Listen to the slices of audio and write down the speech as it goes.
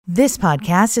This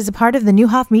podcast is a part of the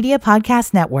Newhoff Media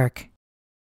Podcast Network.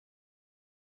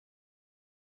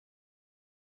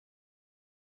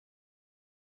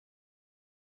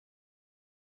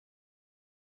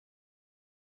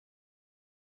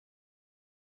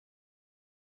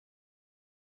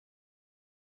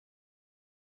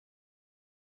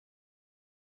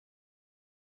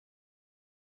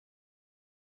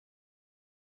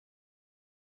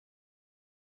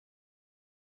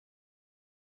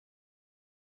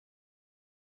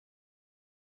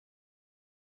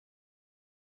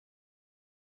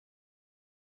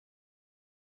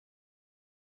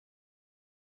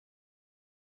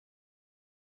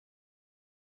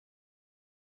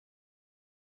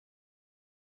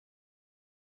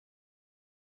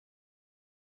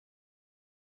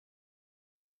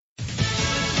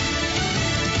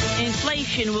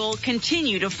 Inflation will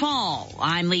continue to fall.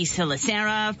 I'm Lisa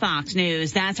Lacera, Fox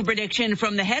News. That's a prediction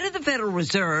from the head of the Federal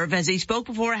Reserve as he spoke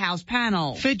before a House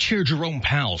panel. Fed Chair Jerome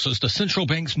Powell says the central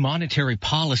bank's monetary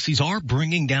policies are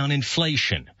bringing down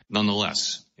inflation.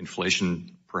 Nonetheless,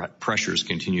 inflation pressures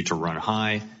continue to run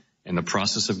high, and the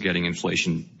process of getting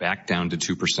inflation back down to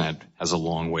 2% has a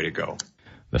long way to go.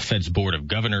 The Fed's Board of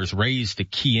Governors raised the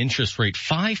key interest rate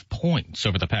 5 points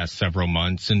over the past several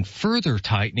months, and further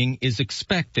tightening is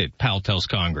expected, Powell tells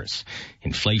Congress.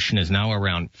 Inflation is now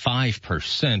around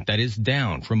 5%. That is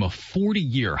down from a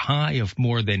 40-year high of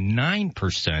more than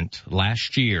 9%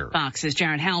 last year. Fox's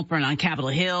Jared Halpern on Capitol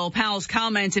Hill. Powell's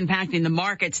comments impacting the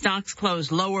market. Stocks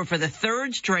closed lower for the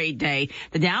third straight day.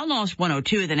 The Dow lost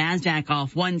 102, the Nasdaq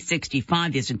off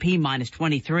 165, the S&P minus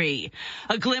 23.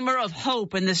 A glimmer of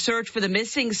hope in the search for the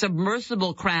missing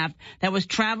submersible craft that was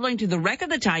traveling to the wreck of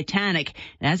the Titanic.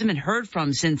 It hasn't been heard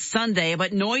from since Sunday,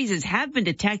 but noises have been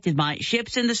detected by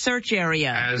ships in the search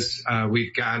area. As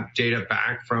we've got data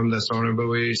back from the sonar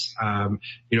buoys,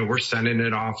 we're sending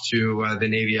it off to the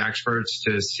Navy experts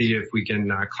to see if we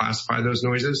can classify those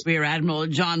noises. Rear Admiral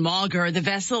John Mauger, the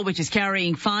vessel, which is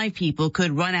carrying 5 people,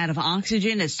 could run out of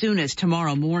oxygen as soon as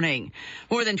tomorrow morning.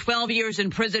 More than 12 years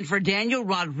in prison for Daniel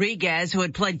Rodriguez, who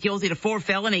had pled guilty to 4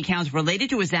 felony counts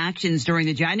related to his actions during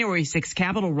the January 6th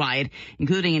Capitol riot,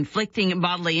 including inflicting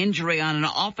bodily injury on an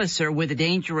officer with a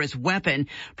dangerous weapon.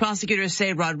 Prosecutors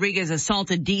say Rodriguez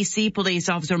assaulted D.C. police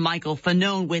officer Michael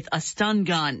Fanone with a stun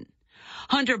gun.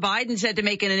 Hunter Biden said to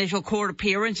make an initial court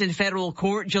appearance in federal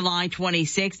court July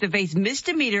 26th to face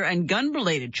misdemeanor and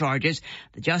gun-related charges.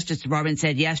 The Justice Department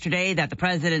said yesterday that the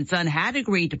president's son had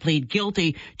agreed to plead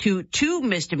guilty to 2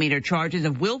 misdemeanor charges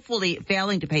of willfully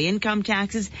failing to pay income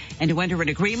taxes and to enter an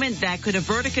agreement that could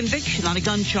avert a conviction on a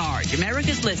gun charge.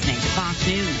 America's listening to Fox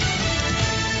News.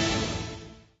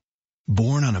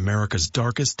 Born on America's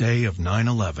darkest day of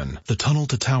 9/11, the Tunnel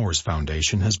to Towers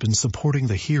Foundation has been supporting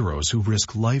the heroes who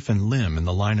risk life and limb in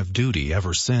the line of duty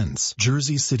ever since.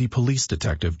 Jersey City Police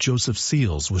Detective Joseph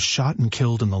Seals was shot and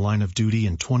killed in the line of duty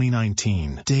in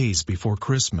 2019, days before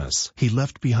Christmas. He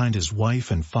left behind his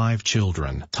wife and 5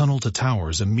 children. Tunnel to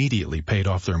Towers immediately paid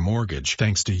off their mortgage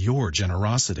thanks to your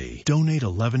generosity. Donate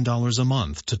 $11 a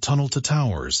month to Tunnel to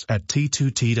Towers at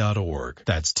T2T.org.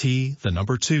 That's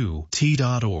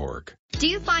T2T.org. Do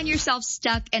you find yourself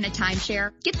stuck in a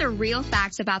timeshare? Get the real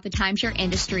facts about the timeshare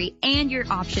industry and your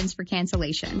options for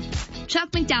cancellation.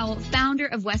 Chuck McDowell, founder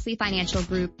of Wesley Financial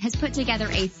Group, has put together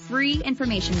a free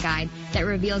information guide that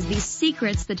reveals the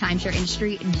secrets the timeshare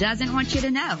industry doesn't want you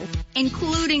to know,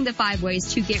 including the 5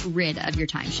 ways to get rid of your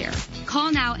timeshare.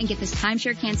 Call now and get this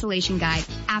timeshare cancellation guide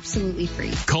absolutely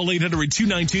free. Call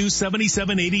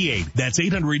 800-292-7788. That's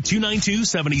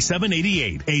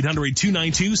 800-292-7788.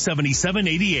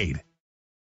 800-292-7788.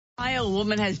 A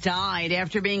woman has died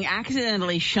after being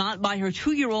accidentally shot by her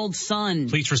 2-year-old son.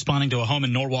 Police responding to a home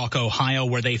in Norwalk, Ohio,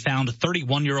 where they found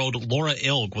 31-year-old Laura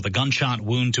Ilg with a gunshot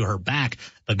wound to her back.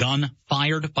 The gun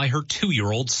fired by her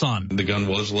 2-year-old son. The gun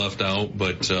was left out,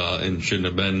 and shouldn't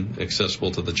have been accessible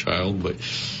to the child, but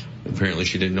apparently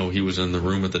she didn't know he was in the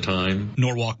room at the time.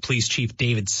 Norwalk Police Chief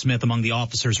David Smith among the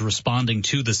officers responding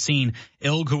to the scene.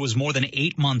 Ilg, who was more than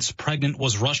 8 months pregnant,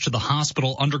 was rushed to the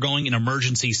hospital undergoing an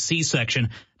emergency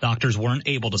C-section. Doctors weren't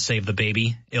able to save the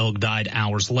baby. Ilg died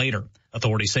hours later.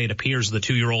 Authorities say it appears the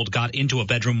 2-year-old got into a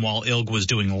bedroom while Ilg was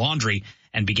doing laundry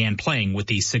and began playing with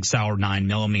the Sig Sauer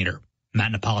 9mm.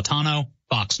 Matt Napolitano,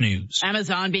 Fox News.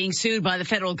 Amazon being sued by the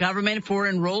federal government for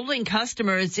enrolling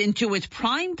customers into its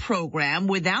Prime program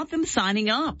without them signing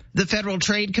up. The Federal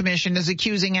Trade Commission is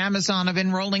accusing Amazon of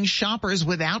enrolling shoppers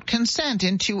without consent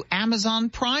into Amazon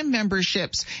Prime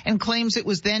memberships and claims it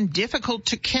was then difficult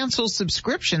to cancel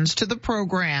subscriptions to the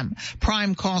program.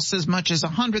 Prime costs as much as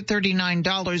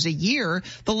 $139 a year.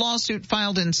 The lawsuit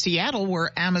filed in Seattle,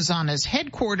 where Amazon is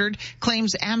headquartered,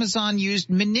 claims Amazon used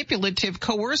manipulative,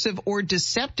 coercive, or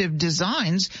deceptive designs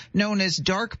known as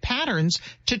dark patterns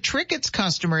to trick its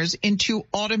customers into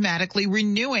automatically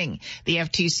renewing. The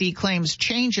FTC claims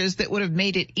changes that would have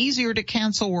made it easier to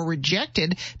cancel were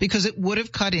rejected because it would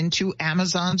have cut into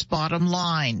Amazon's bottom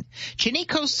line.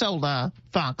 Chinico Sola,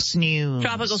 Fox News.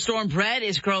 Tropical storm Brett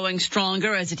is growing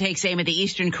stronger as it takes aim at the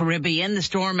eastern Caribbean. The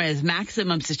storm has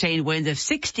maximum sustained winds of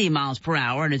 60 miles per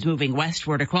hour and is moving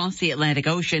westward across the Atlantic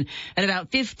Ocean at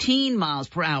about 15 miles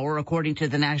per hour, according to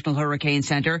the National Hurricane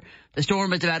Center. The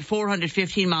storm is about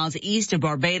 415 miles east of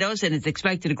Barbados and is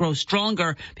expected to grow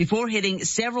stronger before hitting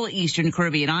several eastern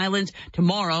Caribbean islands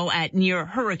tomorrow at near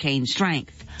hurricane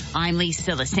strength. I'm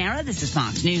Lisa Lacera. This is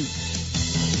Fox News.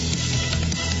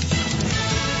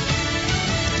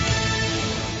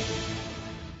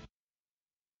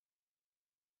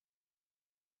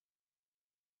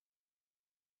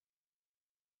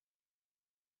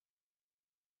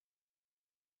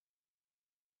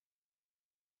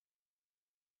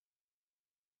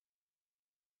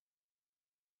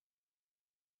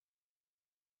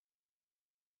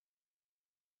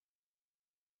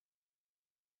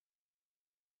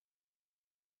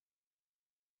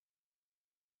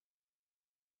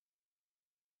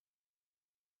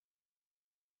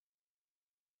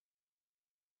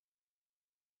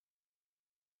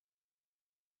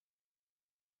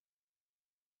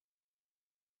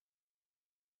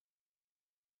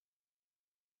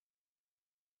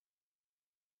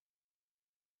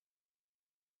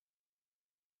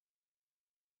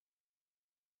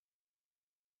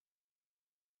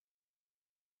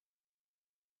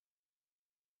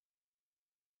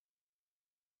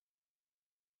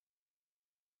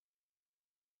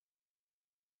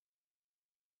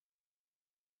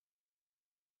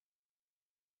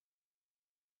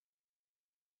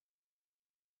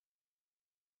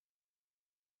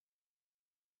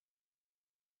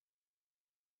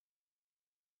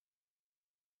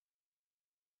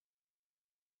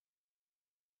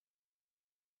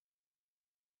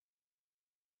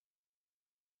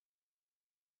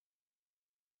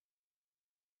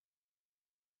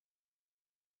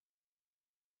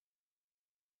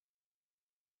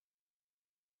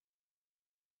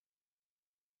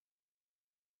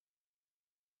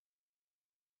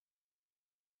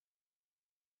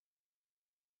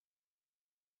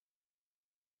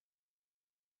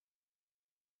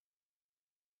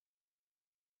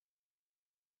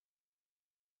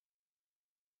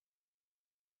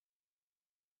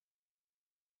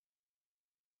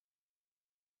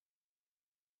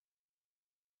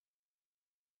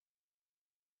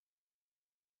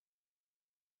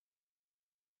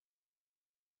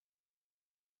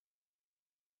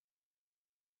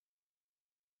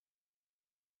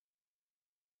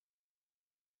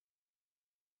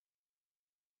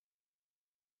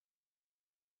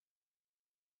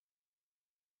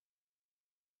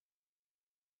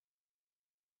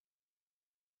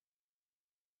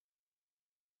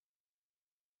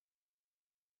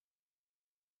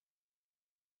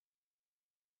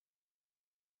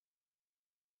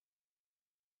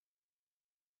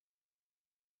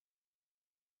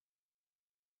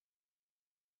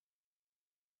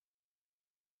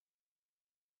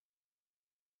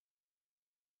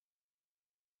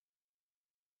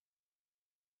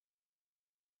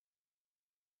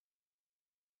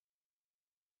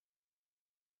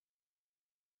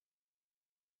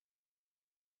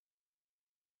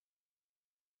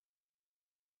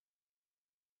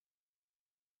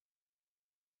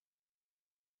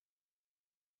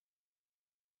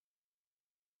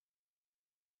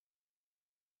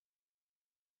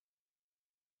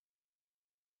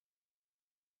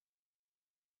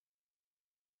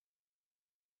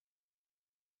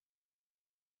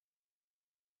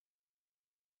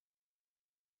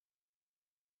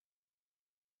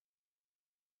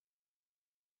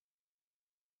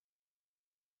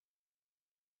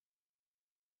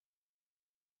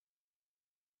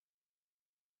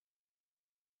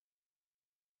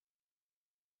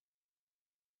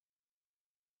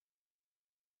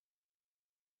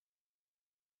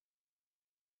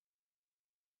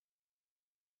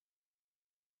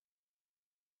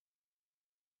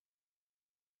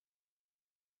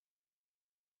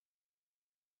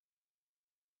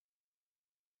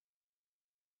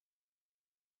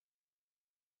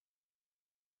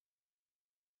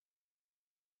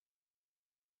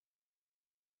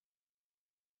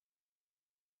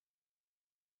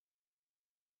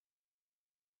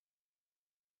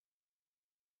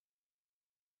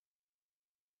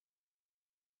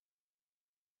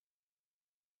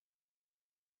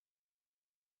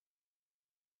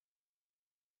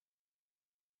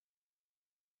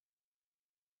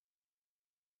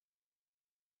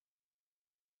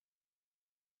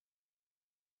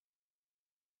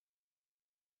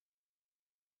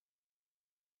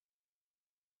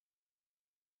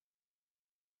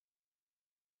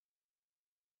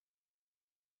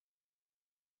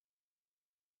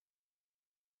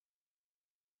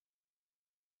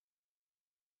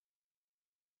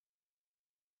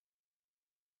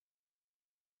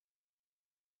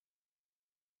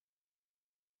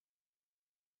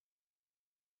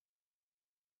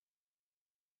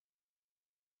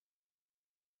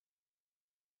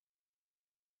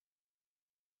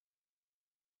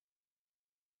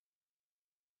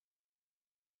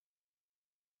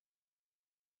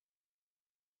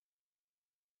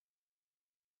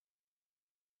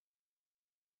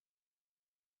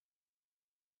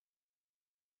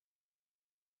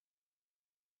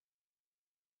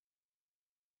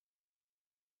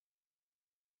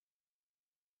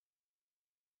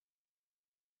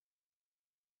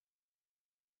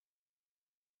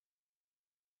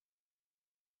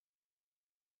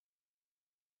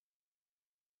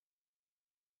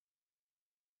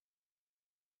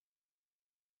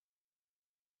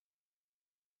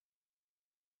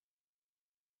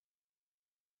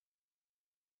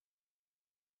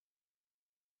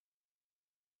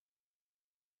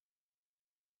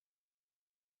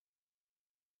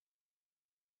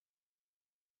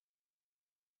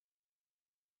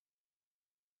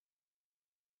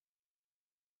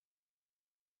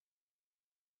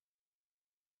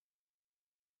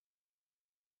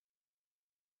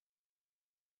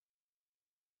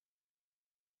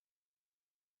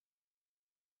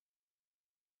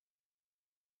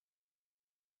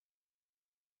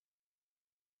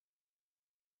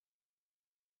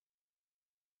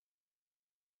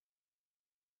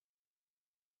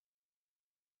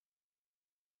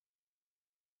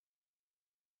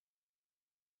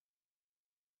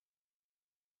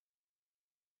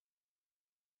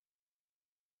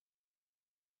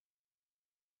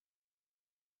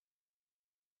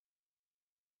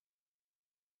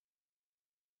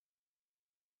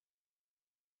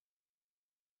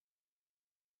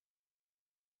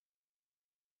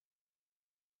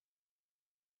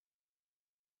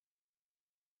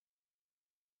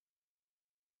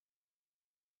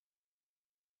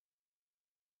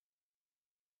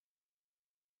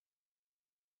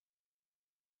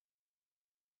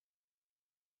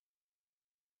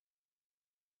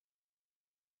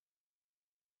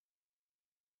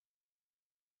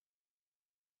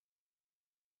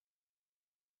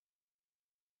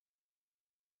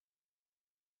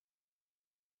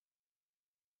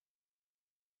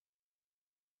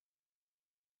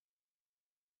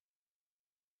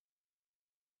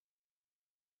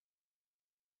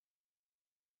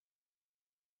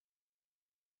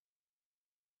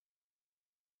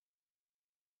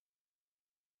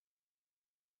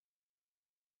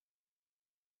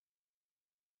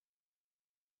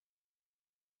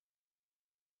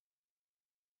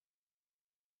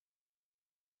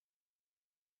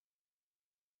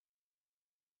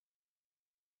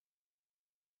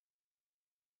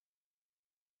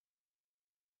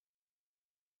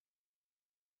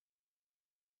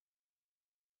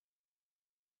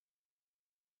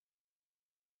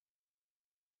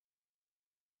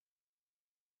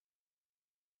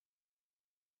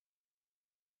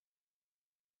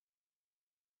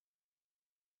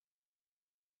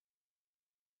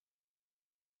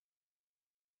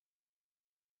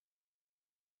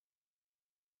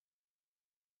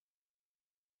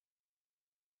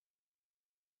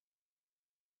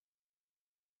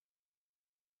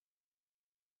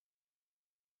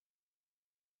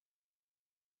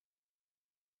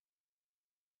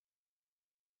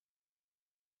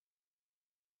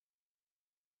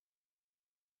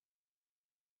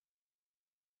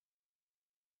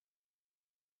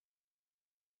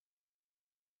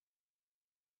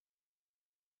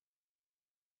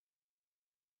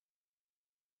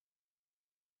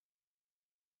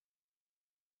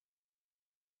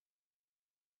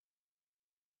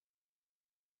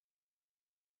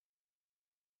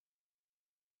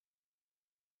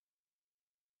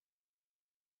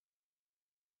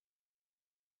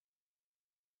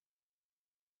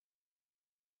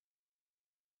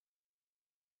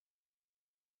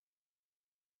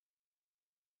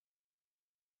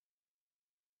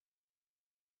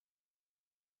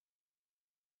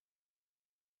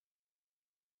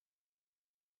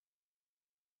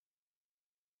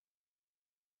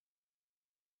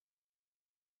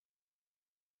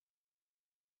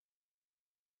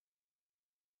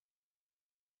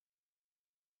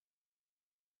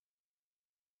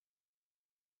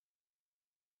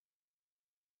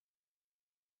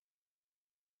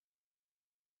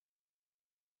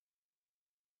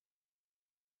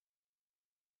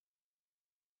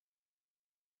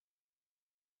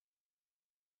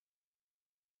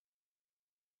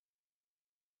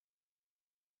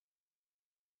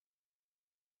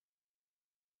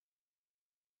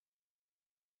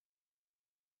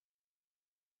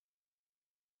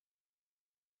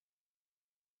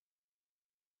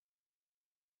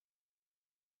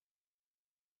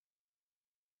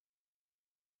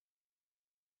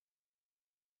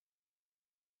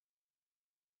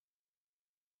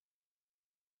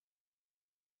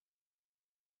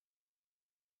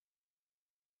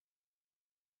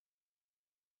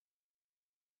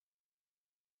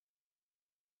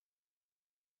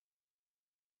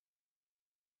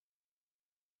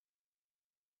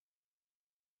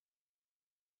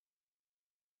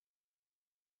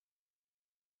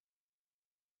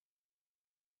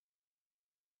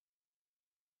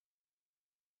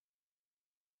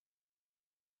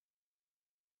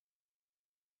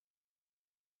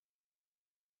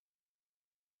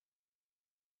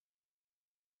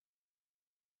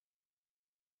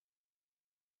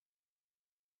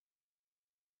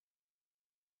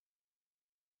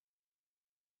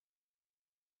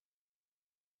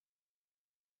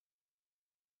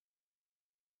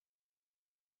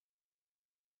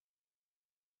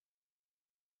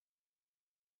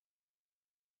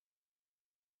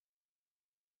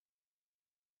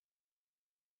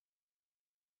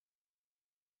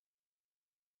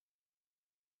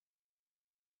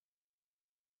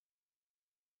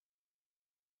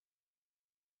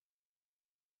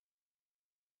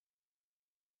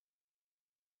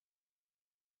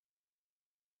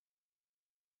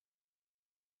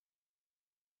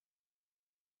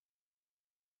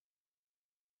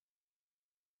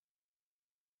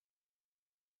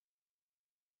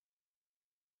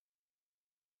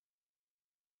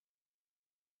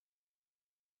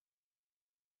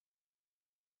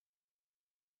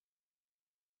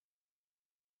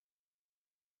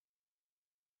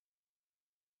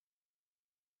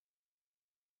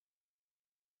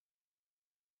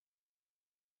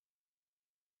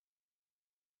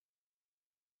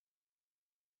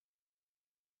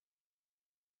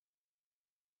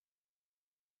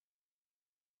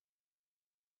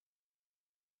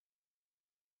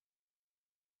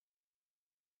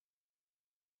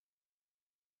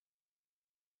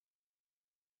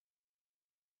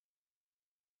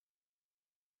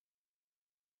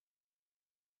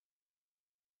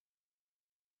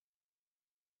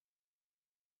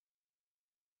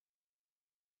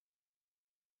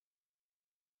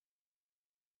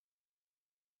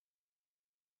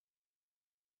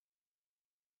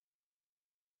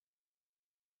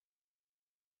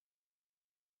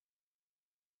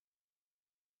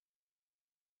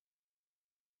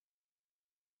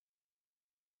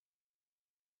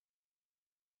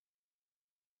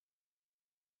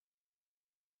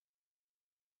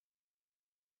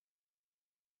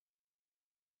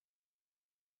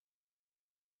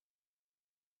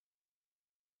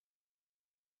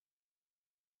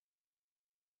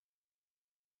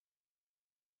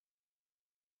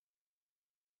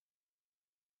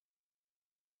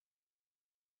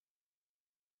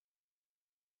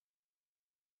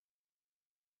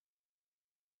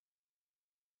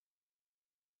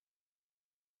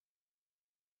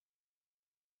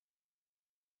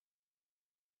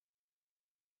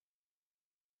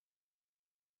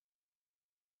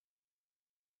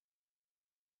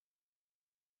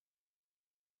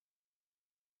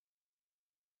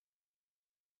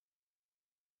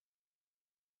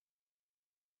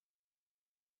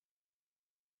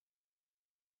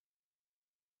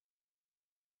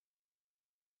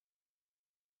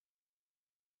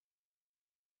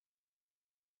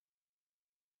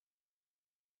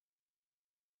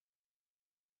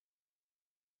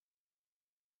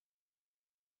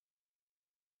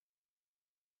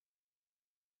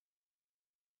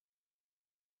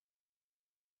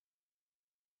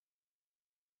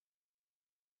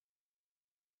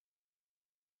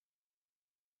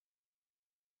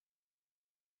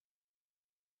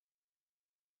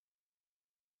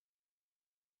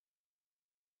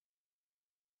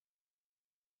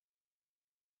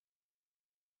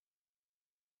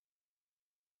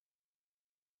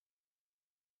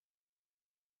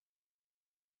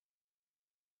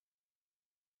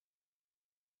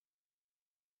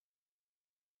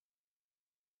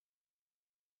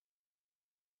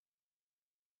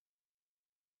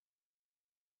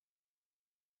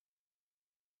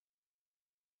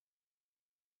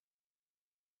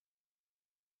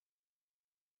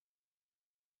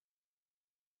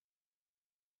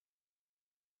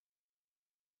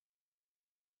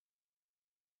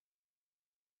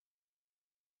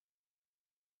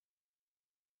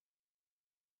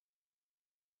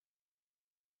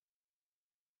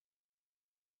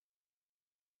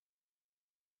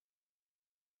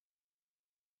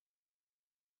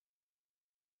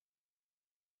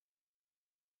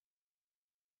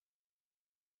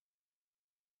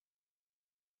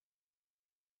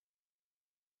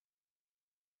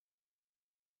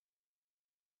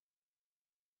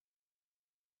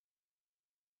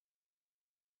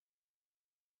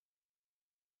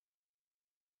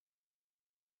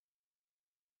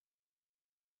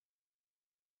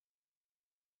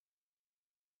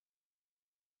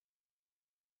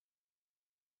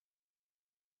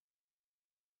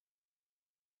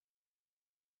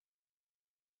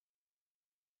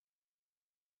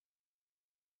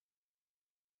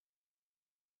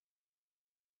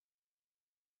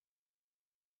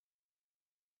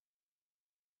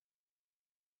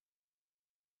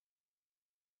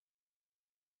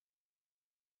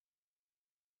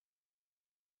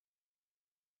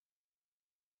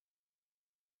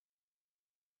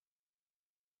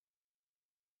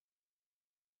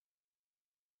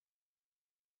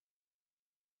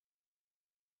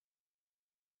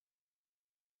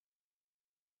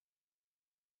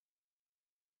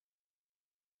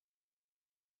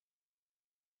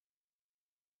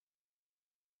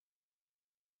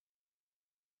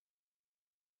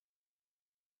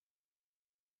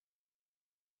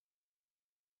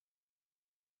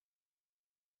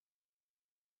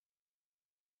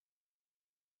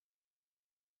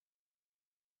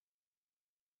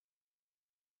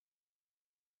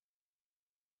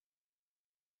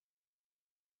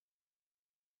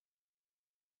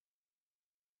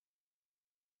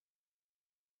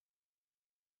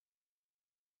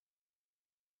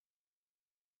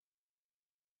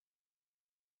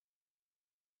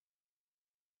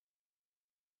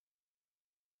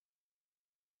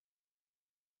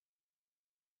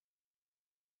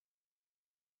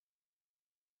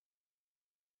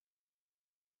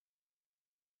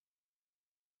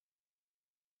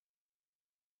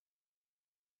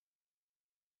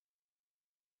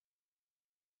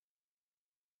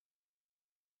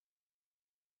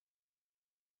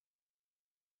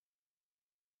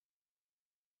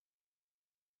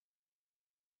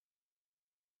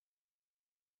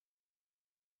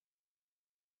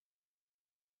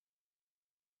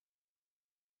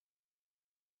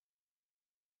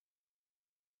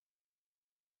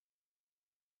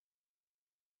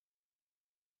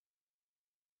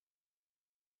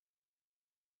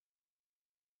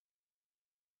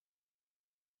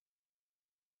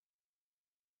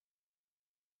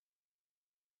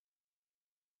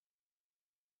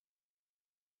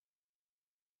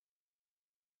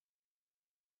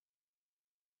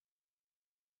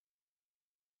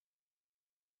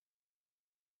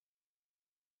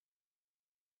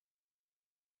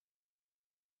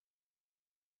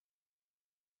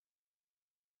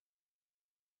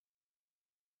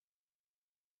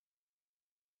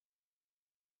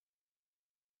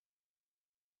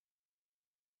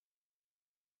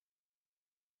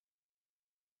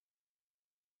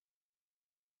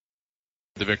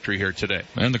 the victory here today.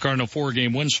 And the Cardinal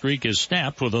 4-game win streak is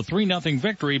snapped with a 3-0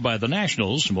 victory by the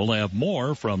Nationals. We'll have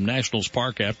more from Nationals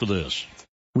Park after this.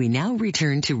 We now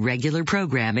return to regular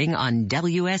programming on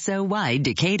WSOY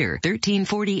Decatur,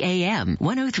 1340 AM,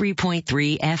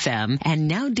 103.3 FM, and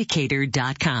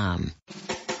nowdecatur.com.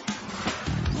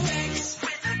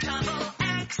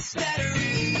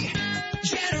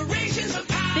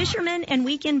 Fishermen and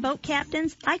weekend boat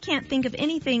captains, I can't think of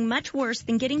anything much worse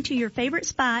than getting to your favorite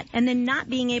spot and then not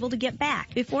being able to get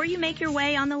back. Before you make your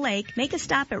way on the lake, make a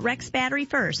stop at Rex Battery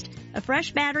first. A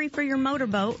fresh battery for your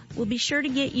motorboat will be sure to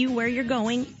get you where you're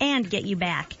going and get you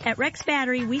back. At Rex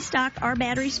Battery, we stock our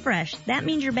batteries fresh. That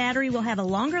means your battery will have a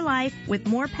longer life with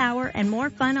more power and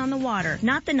more fun on the water.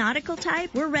 Not the nautical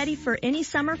type? We're ready for any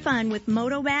summer fun with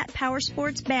Motobat Power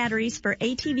Sports batteries for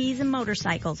ATVs and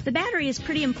motorcycles. The battery is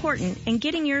pretty important, and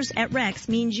getting yours at Rex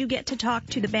means you get to talk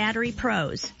to the battery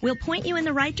pros. We'll point you in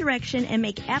the right direction and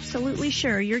make absolutely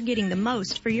sure you're getting the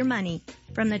most for your money.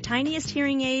 From the tiniest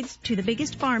hearing aids to the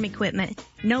biggest farm equipment,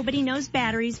 nobody knows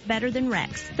batteries better than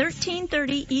Rex.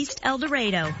 1330 East El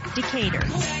Dorado, Decatur.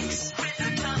 Rex with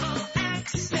a double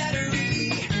X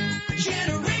battery.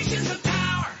 Generations of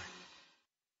power.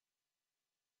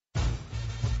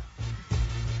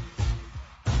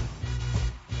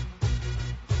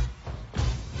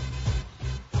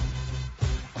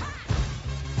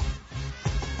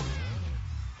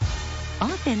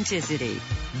 Authenticity,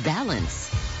 balance,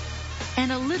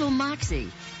 and a little moxie.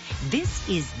 This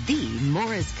is the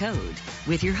Morris Code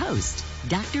with your host,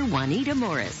 Dr. Juanita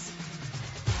Morris.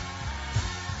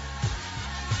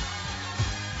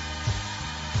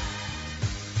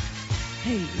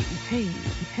 Hey,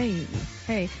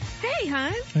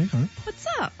 hon. Hey, hon. What's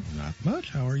up? Not much.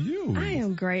 How are you? I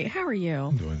am great. How are you?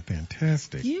 I'm doing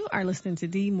fantastic. You are listening to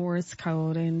the Morris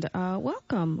Code, and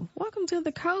welcome to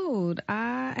the Code.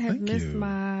 I have missed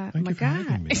my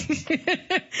guy,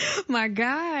 my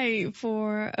guy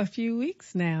for a few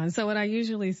weeks now. And so what I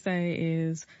usually say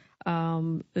is,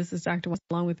 this is Dr.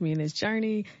 along with me in his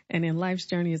journey, and in life's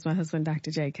journey is my husband,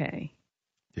 Dr. J.K.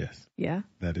 Yes. Yeah?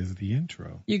 That is the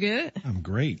intro. You good? I'm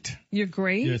great. You're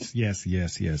great? Yes.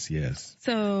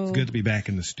 So. It's good to be back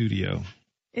in the studio.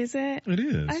 Is it? It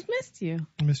is. I've missed you.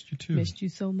 I missed you too. Missed you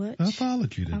so much. I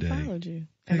followed you today. I followed you.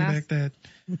 Take back that.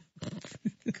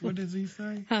 What does he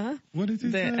say? Huh? What does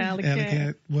he say? Alley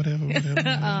cat. Whatever.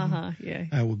 Yeah.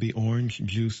 I will be Orange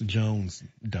Juice Jones,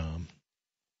 Dom.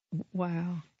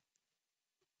 Wow.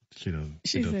 She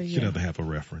doesn't have a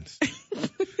reference.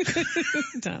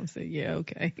 Tom said, yeah,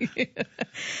 okay.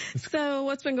 So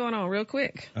what's been going on real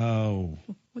quick? Oh.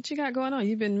 What you got going on?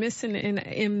 You've been missing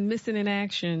in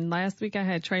action. Last week I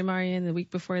had Traymar in. The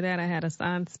week before that I had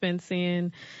Hassan Spence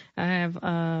in. I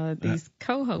have these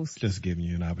co-hosts. Just giving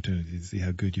you an opportunity to see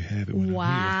how good you have it when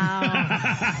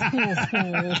I'm here.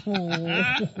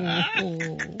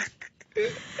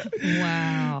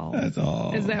 Wow. That's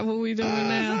all. Is that what we're doing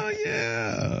now? Oh,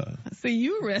 yeah. See,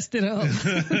 you rested up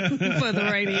for the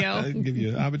radio. I can give you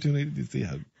an opportunity to see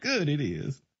how good it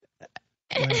is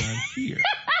when I'm here.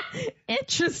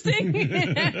 Interesting.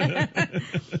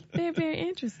 Very, very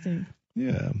interesting.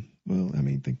 Yeah. Well, I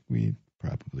think we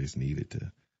probably just needed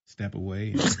to step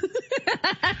away.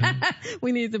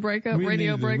 We need to break up, We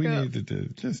needed up. to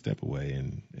just step away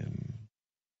and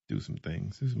do some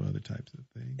things, do some other types of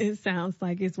things. It sounds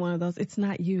like it's one of those, it's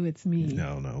not you, it's me.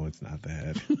 No, it's not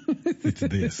that. It's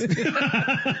this.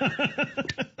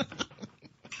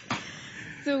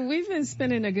 So we've been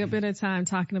spending a good bit of time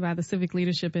talking about the Civic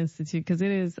Leadership Institute because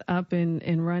it is up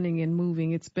and running and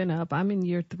moving. It's been up. I'm in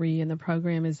year 3 and the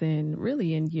program is in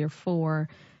year 4.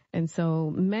 And so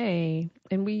May,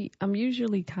 and I'm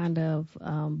usually kind of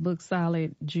book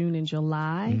solid June and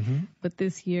July, but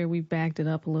this year we've backed it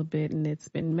up a little bit and it's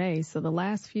been May. So the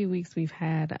last few weeks we've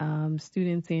had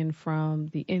students in from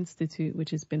the Institute,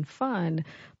 which has been fun.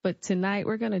 But tonight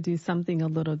we're going to do something a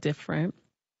little different.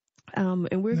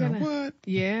 And we're going to, what?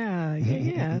 Yeah.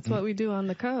 That's what we do on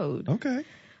the Code. Okay.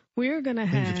 We're going to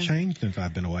have. Things have changed since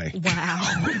I've been away. Wow.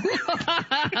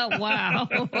 Wow.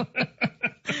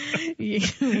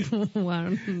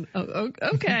 Wow.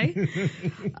 Okay.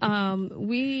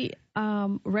 We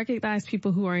recognize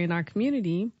people who are in our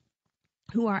community,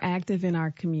 who are active in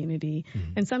our community.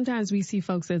 And sometimes we see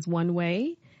folks as one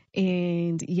way.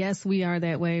 And yes, we are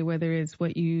that way, whether it's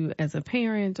what you as a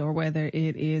parent or whether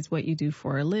it is what you do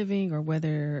for a living or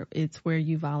whether it's where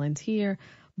you volunteer.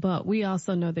 But we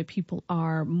also know that people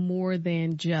are more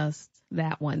than just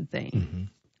that one thing.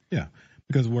 Yeah,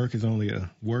 because work is only our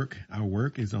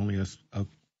work is only a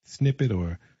snippet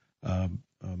or a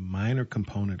minor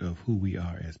component of who we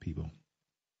are as people.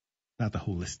 Not the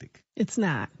holistic. It's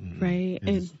not, right?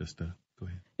 It's just a Go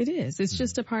ahead. It is. It's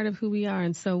just a part of who we are.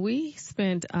 And so we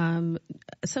spent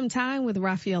some time with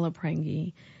Rafaela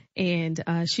Prangi, and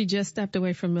she just stepped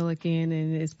away from Milliken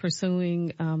and is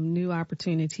pursuing new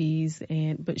opportunities.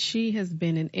 But she has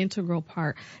been an integral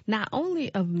part not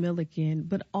only of Milliken,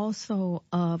 but also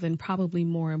of, and probably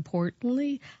more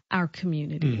importantly, our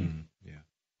community. Yeah.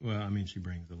 Well, I mean, she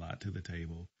brings a lot to the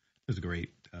table. There's a great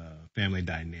family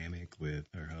dynamic with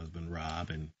her husband,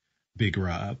 Rob, and Big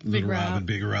Rob, Little Rob and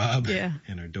Big Rob,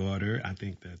 and her daughter. I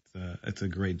think that's a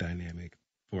great dynamic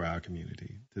for our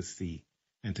community to see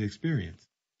and to experience.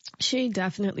 She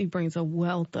definitely brings a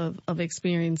wealth of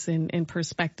experience and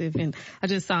perspective. And I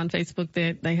just saw on Facebook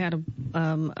that they had I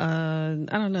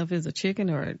don't know if it was a chicken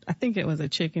or I think it was a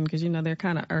chicken because, they're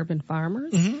kind of urban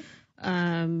farmers.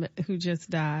 Who just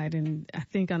died. And I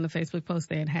think on the Facebook post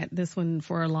they had this one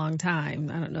for a long time.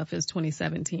 I don't know if it was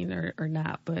 2017 or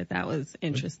not, but that was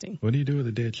interesting. What do you do with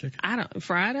a dead chicken?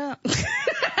 Fry it up.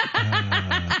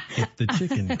 If the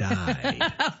chicken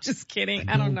died. I'm just kidding.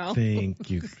 I don't know. I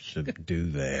think you should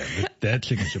do that. That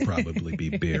chicken should probably be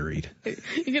buried.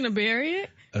 You're going to bury it?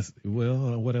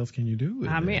 Well, what else can you do with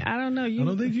it? I mean, I don't know. I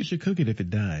don't think you should cook it if it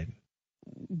died.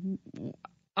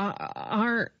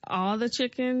 Aren't all the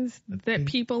chickens that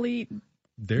people eat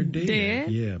they're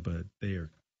dead? Yeah, but they are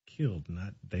killed.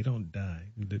 They don't die.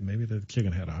 Maybe the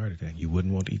chicken had a heart attack. You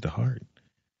wouldn't want to eat the heart.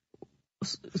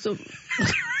 So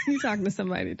you're talking to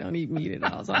somebody that don't eat meat at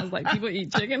all. So I was like, people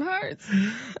eat chicken hearts?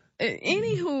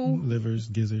 Anywho. Livers,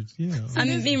 gizzards, I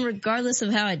mean, regardless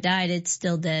of how it died, it's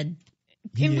still dead.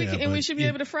 And we should be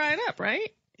able to fry it up,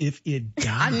 right? If it died.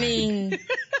 I mean...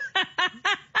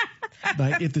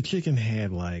 Like if the chicken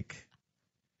had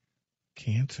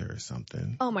cancer or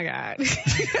something. Oh my God.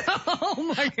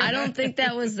 Oh my God. I don't think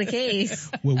that was the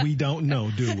case. Well, we don't know,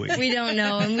 do we? We don't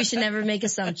know, and we should never make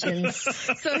assumptions.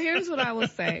 So here's what I will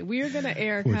say. We are going to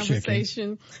air a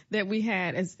conversation that we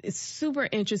had. It's a super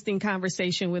interesting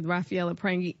conversation with Rafaela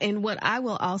Prangi. And what I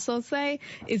will also say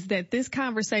is that this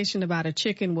conversation about a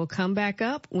chicken will come back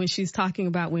up when she's talking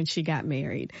about when she got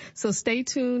married. So stay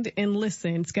tuned and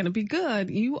listen. It's going to be good.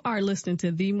 You are listening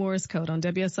to The Morris Code on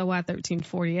WSOY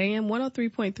 1340 AM,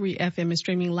 103.3 FM, and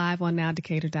streaming live on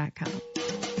nowdecatur.com.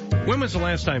 When was the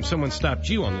last time someone stopped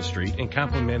you on the street and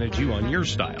complimented you on your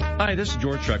style? Hi, this is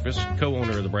George Truckvis,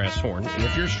 co-owner of the Brass Horn, and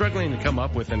if you're struggling to come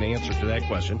up with an answer to that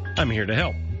question, I'm here to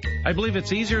help. I believe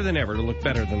it's easier than ever to look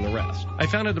better than the rest. I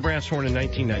founded the Brass Horn in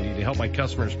 1990 to help my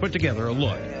customers put together a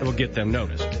look that will get them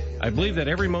noticed. I believe that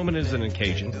every moment is an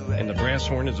occasion, and the Brass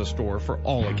Horn is a store for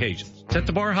all occasions. Set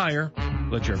the bar higher,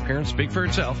 let your appearance speak for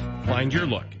itself, find your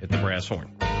look at the Brass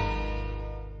Horn.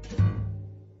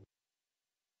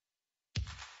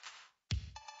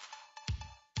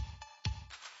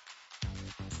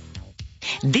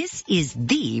 This is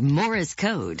The Morris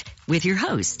Code with your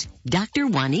host, Dr.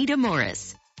 Juanita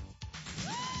Morris.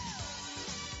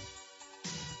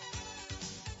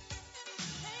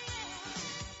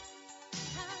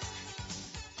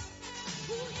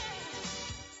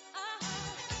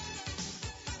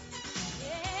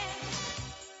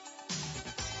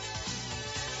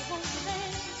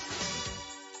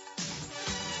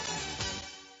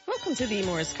 Welcome to The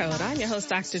Morris Code. I'm your host,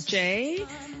 Dr. J.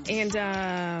 And,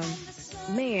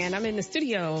 man, I'm in the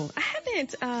studio. I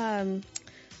haven't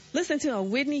listened to a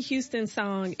Whitney Houston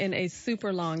song in a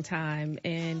super long time.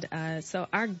 And so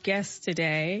our guest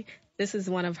today, this is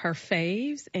one of her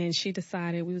faves, and she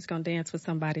decided we was going to dance with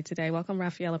somebody today. Welcome,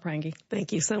 Rafaela Prangi.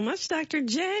 Thank you so much, Dr.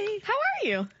 J. How are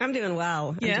you? I'm doing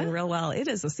well. Yeah? I'm doing real well. It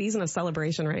is a season of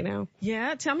celebration right now.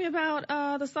 Yeah. Tell me about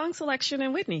the song selection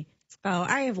and Whitney. Oh,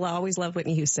 I have always loved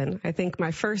Whitney Houston. I think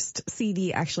my first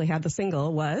CD actually had the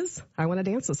single was I Want to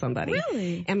Dance with Somebody.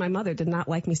 Really? And my mother did not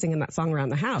like me singing that song around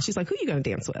the house. She's like, who are you going to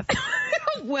dance with?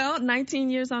 Well, 19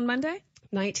 years on Monday?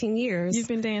 19 years. You've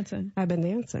been dancing. I've been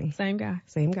dancing. Same guy.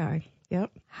 Same guy.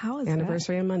 Yep. How is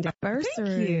Anniversary on Monday. Anniversary.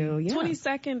 Thank you. Yeah.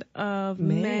 22nd of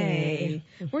May.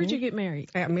 Where'd you get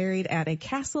married? I got married at a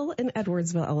castle in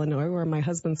Edwardsville, Illinois, where my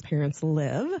husband's parents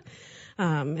live.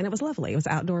 And it was lovely. It was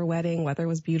an outdoor wedding. Weather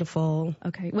was beautiful.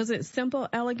 Okay. Was it simple,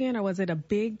 elegant, or was it a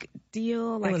big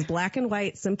deal? It was black and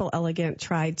white, simple, elegant.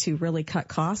 Tried to really cut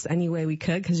costs any way we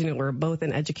could because, we're both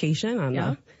in education on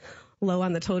the low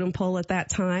on the totem pole at that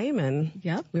time. And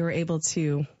we were able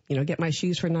to, get my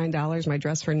shoes for $9, my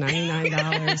dress for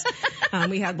 $99.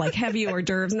 We had heavy hors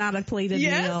d'oeuvres, not a plated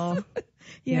meal.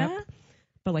 Yeah. Yep.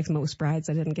 But like most brides,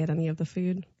 I didn't get any of the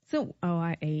food. So,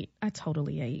 I ate. I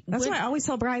totally ate. That's why I always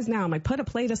tell brides now, I'm like, put a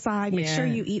plate aside, make sure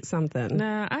you eat something.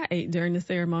 Nah, I ate during the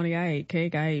ceremony. I ate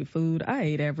cake. I ate food. I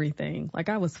ate everything.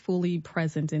 I was fully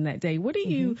present in that day. What do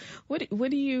you,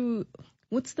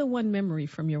 what's the one memory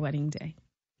from your wedding day?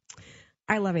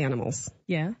 I love animals.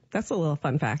 Yeah. That's a little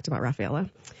fun fact about Rafaela.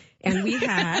 And we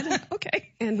had,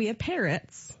 and we had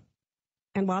parrots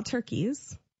and wild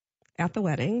turkeys at the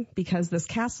wedding because this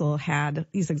castle had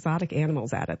these exotic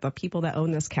animals at it. The people that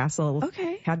own this castle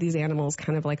had these animals,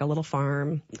 kind of like a little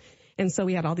farm. And so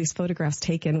we had all these photographs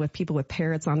taken with people with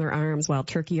parrots on their arms, wild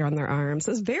turkey on their arms.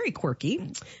 It was very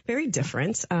quirky, very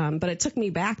different. But it took me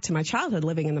back to my childhood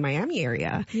living in the Miami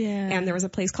area. Yeah. And there was a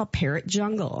place called Parrot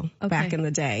Jungle back in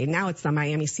the day. Now it's the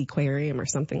Miami Seaquarium or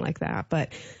something like that.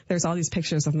 But there's all these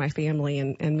pictures of my family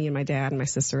and me and my dad and my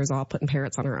sisters all putting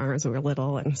parrots on our arms when we were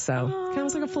little. And so it kind of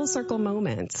was like a full circle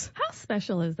moment. How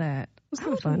special is that? It was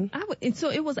kind of fun. So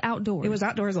it was outdoors. It was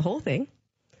outdoors, the whole thing.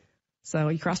 So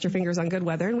you crossed your fingers on good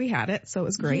weather, and we had it, so it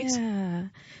was great. Yeah.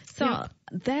 So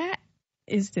that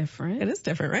is different. It is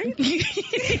different, right? Yes.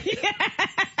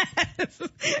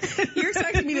 You're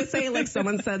expecting me to say like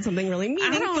someone said something really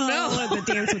meaningful. I don't know. The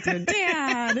dance with your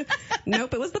dad.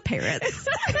 Nope, it was the parrots.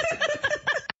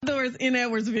 Outdoors in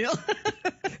Edwardsville.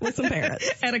 With some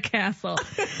parrots. At a castle.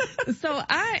 So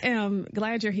I am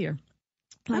glad you're here.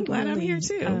 I'm glad I'm here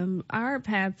too. Our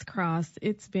paths crossed.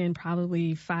 It's been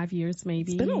probably 5 years,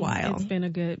 maybe. It's been a while. It's been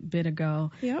a good bit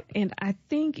ago. Yep. And I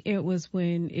think it was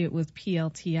when it was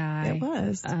PLTI. It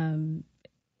was.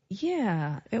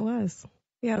 Yeah. It was.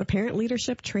 Yeah, the Parent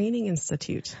Leadership Training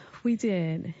Institute. We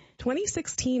did.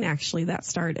 2016, actually, that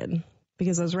started.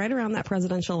 Because it was right around that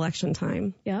presidential election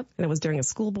time. Yep. And it was during a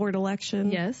school board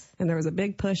election. Yes. And there was a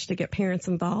big push to get parents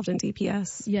involved in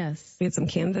DPS. Yes. We had some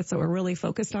candidates that were really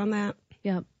focused on that.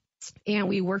 Yep. And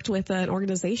we worked with an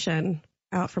organization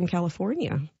out from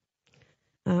California,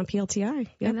 PLTI.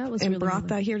 Yep. And that was and really brought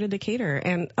that here to Decatur.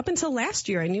 And up until last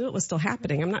year, I knew it was still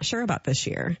happening. I'm not sure about this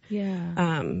year.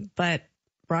 Yeah. But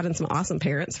brought in some awesome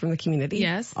parents from the community.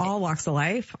 Yes. All walks of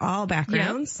life, all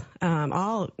backgrounds,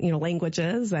 all,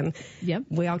 languages. And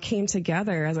we all came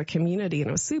together as a community and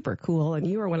it was super cool. And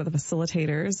you were one of the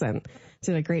facilitators and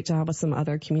did a great job with some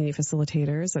other community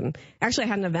facilitators. And actually I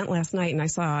had an event last night and I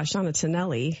saw Shauna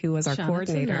Tonelli, who was our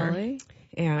coordinator. Tonelli.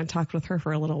 And I talked with her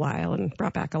for a little while and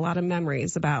brought back a lot of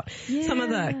memories about some of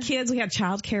the kids. We had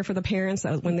childcare for the parents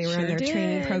when they were in their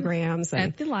training programs. And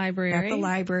at the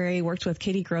library. Worked with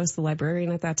Katie Gross, the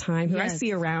librarian at that time, who I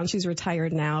see around. She's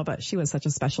retired now, but she was such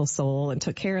a special soul and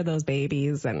took care of those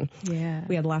babies. And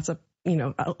we had lots of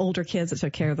older kids that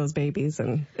took care of those babies.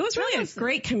 And it was really a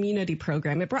great community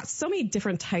program. It brought so many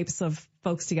different types of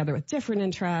folks together with different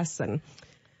interests. And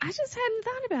I just hadn't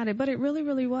thought about it, but it really,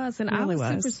 really was. And I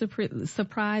was super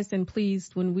surprised and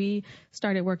pleased when we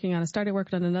started working on it. Started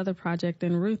working on another project,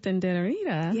 and Ruth and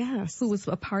Denarita, who was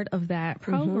a part of that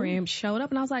program, showed up,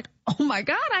 and I was like, oh my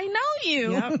God, I know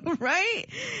you, right?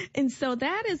 And so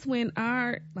that is when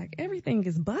everything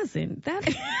is buzzing. That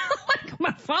like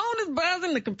my phone is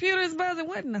buzzing, the computer is buzzing.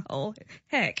 What in the whole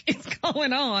heck is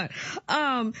going on?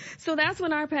 So that's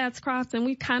when our paths crossed, and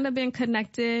we've kind of been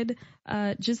connected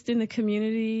just in the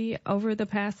community over the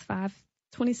past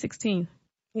 2016.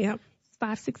 Yep.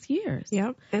 5-6 years.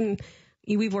 Yep. And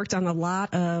we've worked on a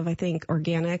lot of, I think,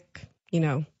 organic,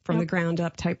 from the ground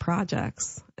up type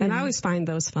projects. And I always find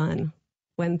those fun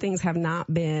when things have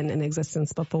not been in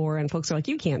existence before and folks are like,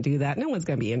 you can't do that. No one's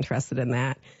going to be interested in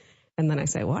that. And then I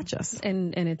say, watch us.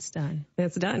 And it's done.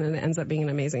 It's done. And it ends up being an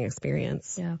amazing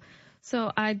experience. Yeah.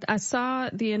 So I saw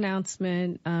the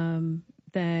announcement,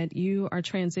 that you are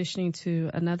transitioning to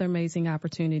another amazing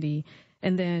opportunity.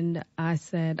 And then I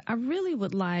said, I really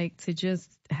would like to just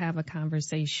have a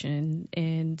conversation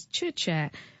and chit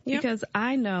chat because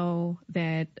I know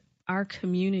that our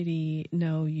community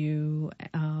know you,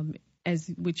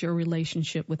 as with your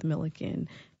relationship with Millikin,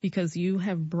 because you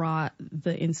have brought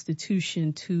the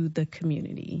institution to the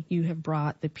community. You have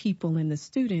brought the people and the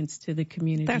students to the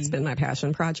community. That's been my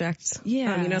passion project.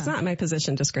 Yeah. It's not my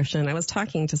position description. I was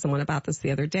talking to someone about this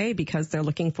the other day because they're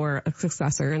looking for a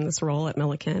successor in this role at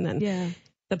Millikin. And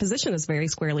the position is very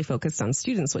squarely focused on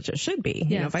students, which it should be.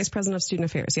 Vice President of Student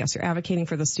Affairs. Yes, you're advocating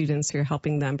for the students. You're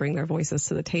helping them bring their voices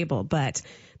to the table. But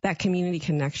that community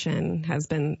connection has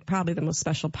been probably the most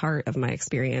special part of my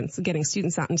experience, getting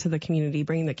students out into the community,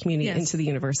 bringing the community into the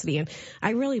university. And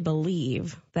I really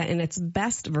believe that in its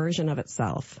best version of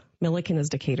itself, Millikin is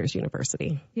Decatur's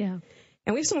university. Yeah.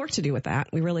 And we have some work to do with that.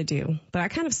 We really do. But I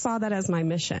kind of saw that as my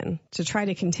mission to try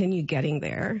to continue getting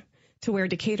there to where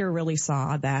Decatur really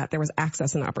saw that there was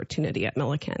access and opportunity at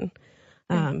Millikin.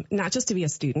 Not just to be a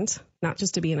student, not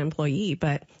just to be an employee,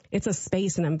 but it's a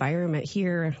space and environment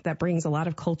here that brings a lot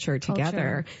of culture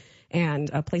together and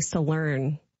a place to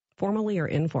learn formally or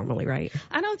informally, right?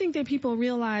 I don't think that people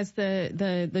realize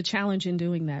the challenge in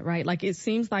doing that, right? Like, it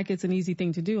seems like it's an easy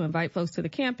thing to do, invite folks to the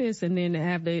campus and then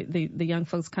have the young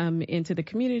folks come into the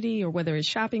community, or whether it's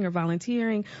shopping or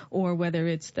volunteering, or whether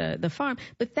it's the farm.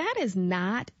 But that is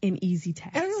not an easy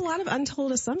task. And there's a lot of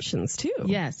untold assumptions too.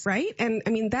 Yes. Right? And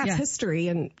I mean, that's history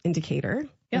and indicator.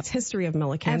 It's history of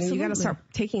Milliken. Absolutely. And you got to start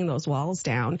taking those walls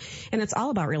down. And it's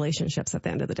all about relationships at the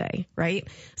end of the day, right?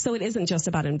 So it isn't just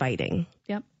about inviting.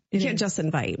 Yep. You can't just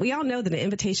invite. We all know that an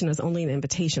invitation is only an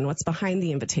invitation. What's behind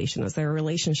the invitation? Is there a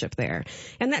relationship there?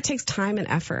 And that takes time and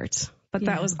effort. But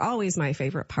that was always my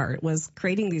favorite part, was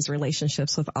creating these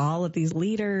relationships with all of these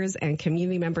leaders and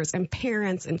community members and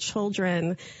parents and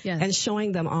children, and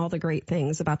showing them all the great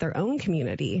things about their own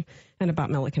community and about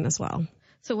Milliken as well.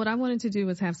 So what I wanted to do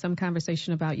was have some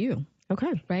conversation about you.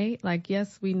 Okay. Right? Like,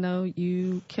 yes, we know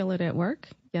you kill it at work.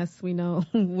 Yes, we know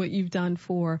what you've done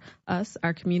for us,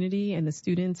 our community, and the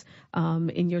students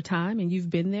in your time, and you've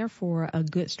been there for a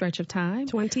good stretch of time.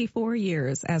 24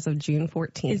 years as of June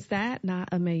 14th. Is that not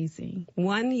amazing?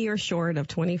 1 year short of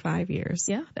 25 years.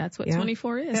 Yeah, that's what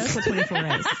 24 is. That's what 24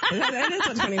 is. That is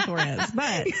what 24 is.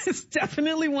 But it's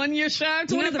definitely 1 year shy of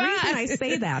 25. You know, the reason I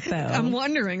say that, though, I'm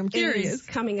wondering, I'm curious. Is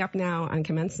coming up now on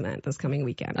commencement this coming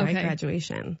weekend, right?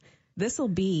 Graduation. This will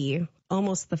be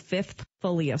almost the fifth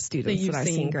fully of students that I've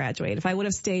seen graduate. If I would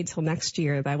have stayed till next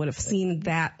year, I would have seen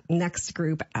that next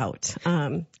group out.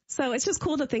 So it's just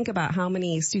cool to think about how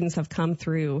many students have come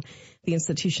through the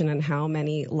institution and how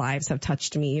many lives have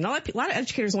touched me. You know, a lot of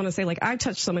educators want to say, like, I've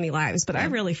touched so many lives, but I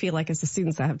really feel like it's the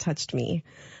students that have touched me.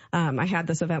 I had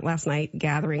this event last night,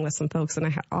 gathering with some folks, and I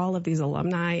had all of these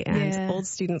alumni and old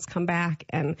students come back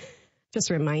and just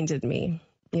reminded me,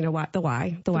 you know what, the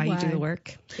why you do the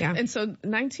work. Yeah. And so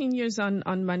 19 years on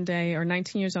Monday, or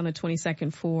 19 years on the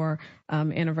 22nd for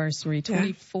anniversary,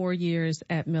 24 years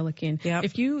at Milliken. Yep.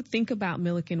 If you think about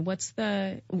Milliken,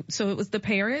 so it was the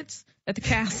parrots at the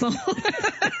castle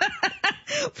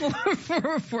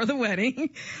for the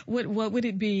wedding. What would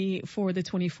it be for the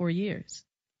 24 years?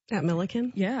 At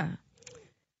Milliken? Yeah.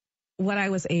 What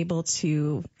I was able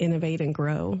to innovate and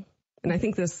grow. And I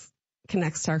think this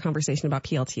connects to our conversation about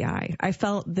PLTI. I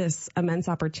felt this immense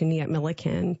opportunity at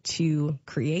Milliken to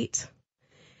create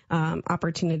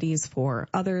opportunities for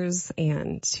others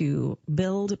and to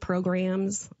build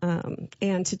programs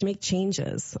and to make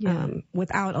changes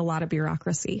without a lot of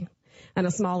bureaucracy. And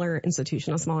a smaller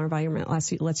institution, a smaller environment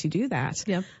lets you do that.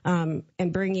 Yep.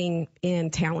 And bringing in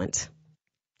talent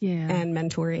and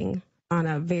mentoring on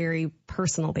a very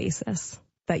personal basis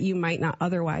that you might not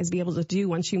otherwise be able to do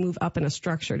once you move up in a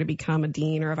structure to become a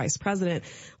dean or a vice president.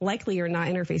 Likely you're not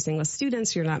interfacing with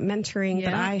students, you're not mentoring,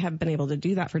 but I have been able to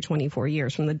do that for 24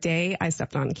 years. From the day I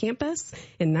stepped on campus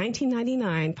in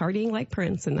 1999, partying like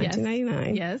Prince in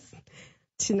 1999,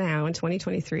 to now in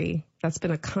 2023. That's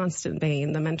been a constant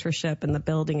vein, the mentorship and the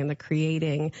building and the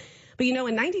creating. But you know,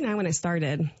 in 99 when I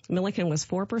started, Milliken was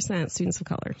 4% students of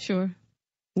color. Sure.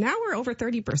 Now we're over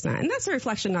 30%. And that's a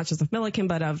reflection not just of Milliken,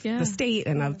 but of the state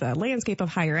and of the landscape of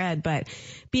higher ed. But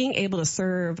being able to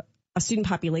serve a student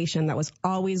population that was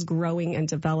always growing and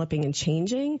developing and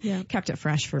changing kept it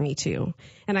fresh for me too.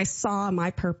 And I saw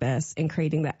my purpose in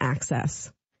creating the access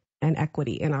and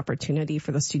equity and opportunity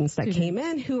for the students that came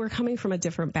in who were coming from a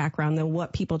different background than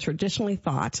what people traditionally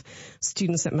thought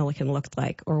students at Milliken looked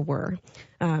like or were.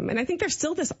 And I think there's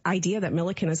still this idea that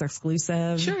Milliken is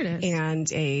exclusive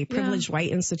and a privileged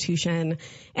white institution.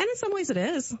 And in some ways it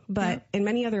is, but in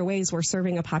many other ways we're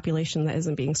serving a population that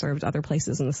isn't being served other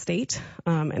places in the state.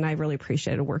 And I really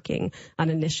appreciated working on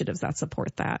initiatives that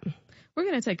support that. We're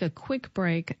going to take a quick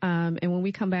break, and when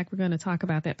we come back, we're going to talk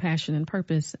about that passion and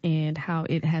purpose and how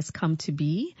it has come to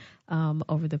be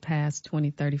over the past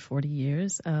 20, 30, 40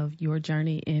 years of your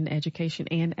journey in education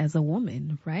and as a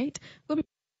woman, right?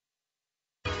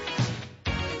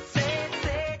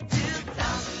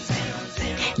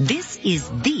 This is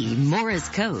the Morris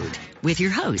Code with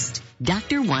your host,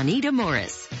 Dr. Juanita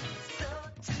Morris.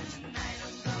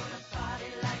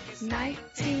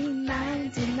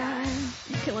 1999.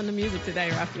 You're killing the music today,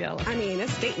 Rafaela. I mean,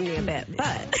 it's dating me a bit,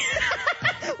 but.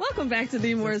 Welcome back to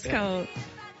the Morris Code.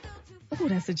 Oh,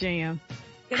 that's a jam.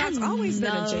 That's always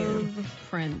been a jam.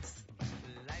 Prince.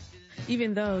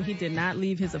 Even though he did not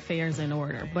leave his affairs in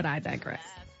order, but I digress.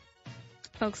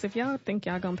 Folks, if y'all think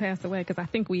y'all gonna pass away, because I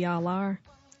think we all are,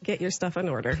 get your stuff in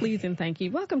order. Please and thank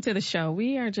you. Welcome to the show.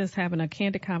 We are just having a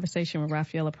candid conversation with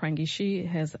Rafaela Prengi. She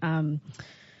has,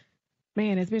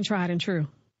 it's been tried and true,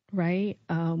 right?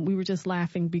 We were just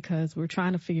laughing because we're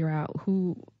trying to figure out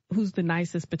who's the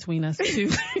nicest between us two.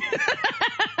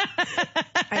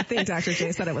 I think Dr.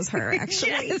 J said it was her,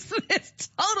 actually. Yes, it's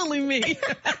totally me.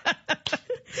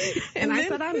 And I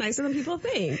said, I'm nicer than people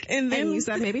think. And then you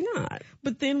said, maybe not.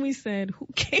 But then we said, who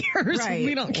cares? Right.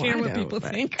 We don't care what people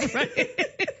think. Right?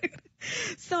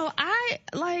 So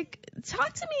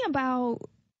talk to me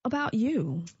about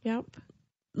you. Yep.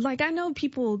 Like, I know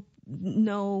people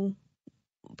know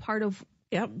part of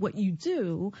what you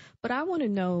do, but I want to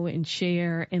know and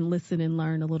share and listen and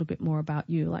learn a little bit more about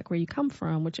you, like where you come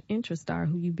from, what your interests are,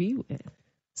 who you be with.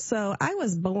 So I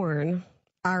was born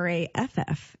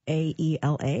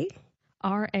Raffaela.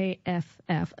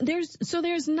 Raff.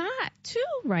 There's not two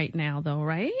right now though,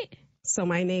 right? So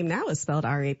my name now is spelled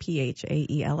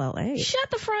Raphaella. Shut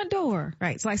the front door.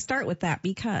 Right. So I start with that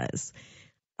because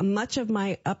much of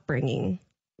my upbringing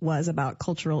was about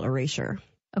cultural erasure.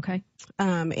 Okay.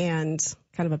 And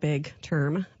kind of a big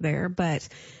term there, but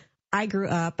I grew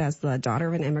up as the daughter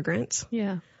of an immigrant.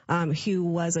 Yeah. Who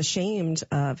was ashamed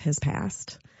of his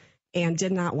past and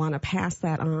did not want to pass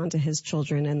that on to his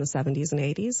children in the 70s and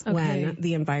 80s when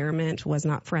the environment was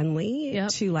not friendly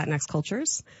to Latinx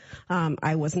cultures.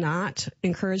 I was not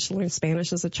encouraged to learn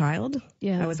Spanish as a child.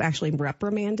 Yeah. I was actually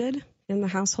reprimanded in the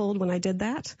household when I did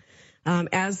that.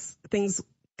 As things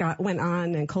went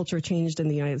on and culture changed in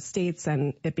the United States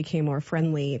and it became more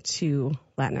friendly to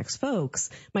Latinx folks,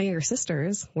 my younger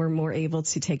sisters were more able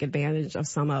to take advantage of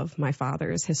some of my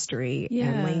father's history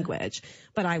and language,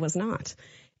 but I was not.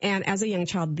 And as a young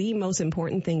child, the most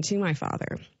important thing to my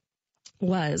father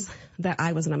was that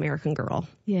I was an American girl.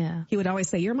 Yeah. He would always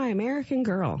say, "You're my American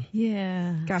girl."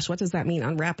 Yeah. Gosh, what does that mean?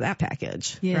 Unwrap that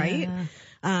package, right?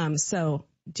 So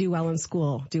do well in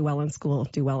school, do well in school,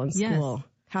 do well in school. Yes.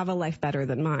 Have a life better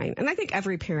than mine. And I think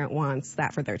every parent wants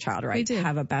that for their child, right? To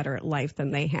have a better life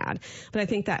than they had. But I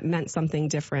think that meant something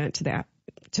different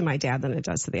to my dad than it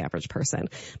does to the average person.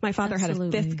 My father had a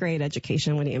 5th grade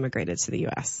education when he immigrated to the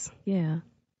U.S. Yeah.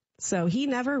 So he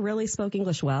never really spoke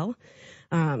English well.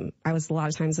 I was a lot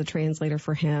of times a translator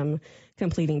for him,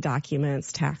 completing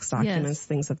documents, tax documents,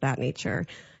 things of that nature.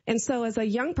 And so as a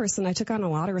young person, I took on a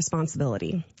lot of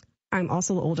responsibility. I'm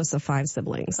also the oldest of 5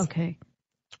 siblings. Okay.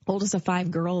 Oldest of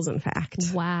 5 girls, in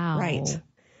fact. Wow. Right.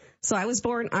 So I was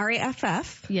born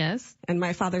Raff. Yes. And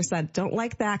my father said, don't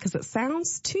like that because it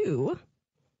sounds too,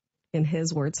 in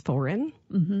his words, foreign.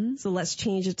 Mm-hmm. So let's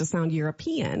change it to sound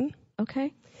European.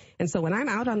 Okay. And so when I'm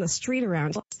out on the street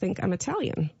around, let's think I'm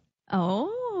Italian.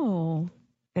 Oh.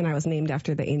 And I was named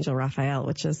after the angel Raphael,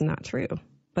 which is not true.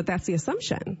 But that's the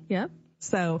assumption. Yep.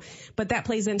 So, but that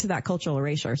plays into that cultural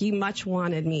erasure. He much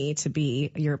wanted me to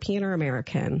be European or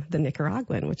American than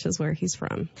Nicaraguan, which is where he's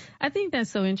from. I think that's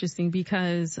so interesting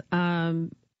because, for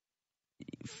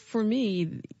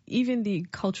me, even the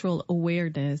cultural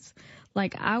awareness,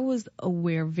 like I was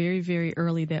aware very, very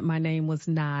early that my name was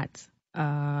not,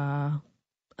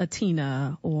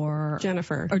 Atina or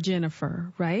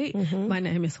Jennifer, right? Mm-hmm. My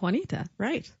name is Juanita.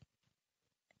 Right.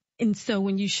 And so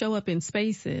when you show up in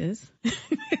spaces,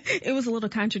 it was a little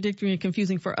contradictory and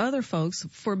confusing for other folks.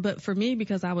 But for me,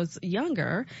 because I was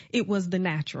younger, it was the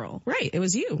natural. Right. It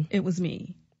was you. It was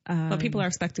me. But people are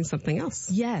expecting something else.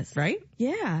 Yes. Right?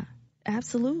 Yeah.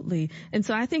 Absolutely. And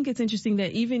so I think it's interesting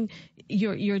that even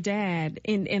your dad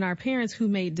and our parents who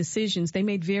made decisions, they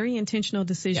made very intentional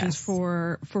decisions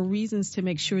for reasons to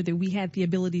make sure that we had the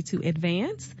ability to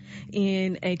advance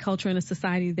in a culture and a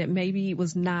society that maybe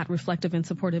was not reflective and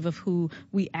supportive of who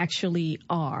we actually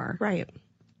are. Right.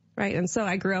 Right. And so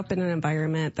I grew up in an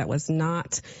environment that was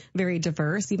not very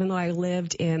diverse, even though I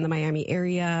lived in the Miami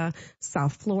area,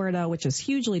 South Florida, which is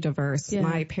hugely diverse. Yeah.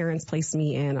 My parents placed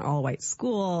me in an all-white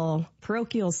school,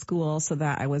 parochial school, so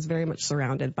that I was very much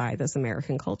surrounded by this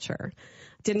American culture.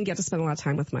 Didn't get to spend a lot of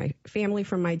time with my family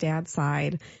from my dad's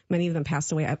side. Many of them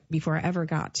passed away before I ever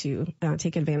got to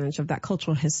take advantage of that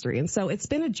cultural history. And so it's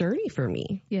been a journey for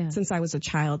me since I was a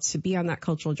child to be on that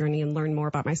cultural journey and learn more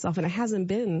about myself. And it hasn't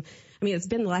been, it's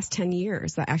been the last 10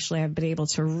 years that actually I've been able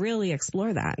to really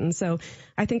explore that. And so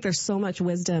I think there's so much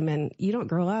wisdom, and you don't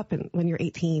grow up when you're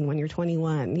 18, when you're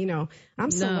 21, I'm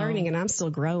still learning and I'm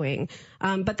still growing.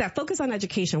 But that focus on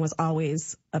education was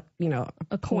always a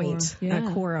point,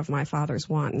 a core of my father's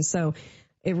want. And so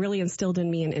it really instilled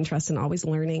in me an interest in always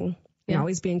learning and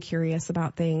always being curious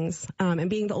about things. And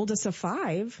being the oldest of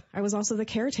 5, I was also the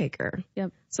caretaker.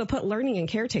 Yep. So put learning and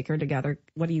caretaker together.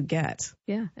 What do you get?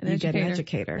 Yeah. You get an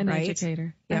educator, right? An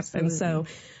educator. Yep. Absolutely. And so,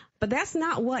 but that's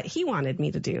not what he wanted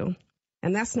me to do.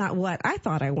 And that's not what I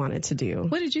thought I wanted to do.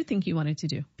 What did you think you wanted to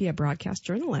do? Be a broadcast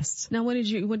journalist. Now, what did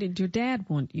your dad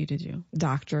want you to do?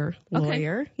 Doctor,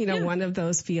 lawyer, one of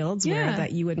those fields where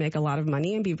that you would make a lot of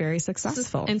money and be very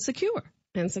successful. And secure.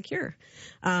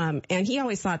 And he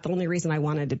always thought the only reason I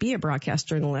wanted to be a broadcast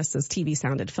journalist is TV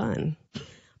sounded fun.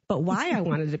 But why I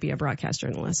wanted to be a broadcast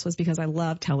journalist was because I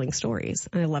loved telling stories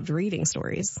and I loved reading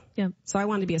stories. Yeah. So I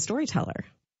wanted to be a storyteller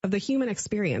of the human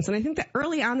experience. And I think that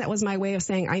early on, that was my way of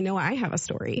saying, I know I have a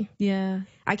story. Yeah.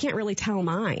 I can't really tell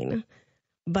mine,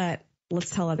 but let's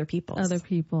tell other people's. Other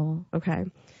people. Okay.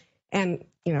 And,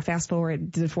 fast forward,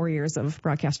 did 4 years of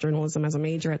broadcast journalism as a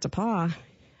major at DePauw,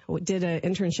 did an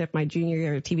internship my junior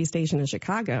year at a TV station in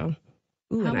Chicago.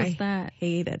 Ooh, How was that?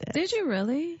 Hated it. Did you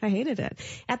really? I hated it.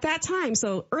 At that time,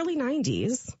 so early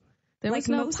 90s, there was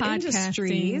no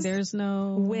podcasting. There's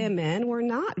no... Women were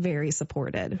not very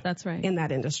supported. That's right. In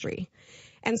that industry.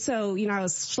 And so, I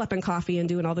was schlepping coffee and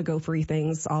doing all the gopher-y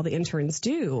things all the interns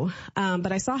do.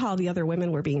 But I saw how the other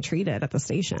women were being treated at the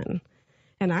station.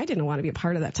 And I didn't want to be a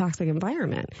part of that toxic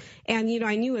environment. And,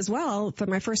 I knew as well for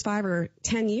my first 5 or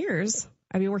 10 years,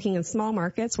 I'd be working in small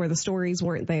markets where the stories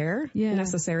weren't there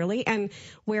necessarily, and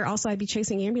where also I'd be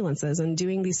chasing ambulances and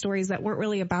doing these stories that weren't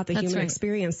really about the human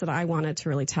experience that I wanted to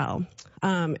really tell.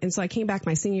 And so I came back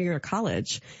my senior year of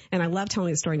college, and I love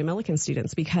telling the story to Millikan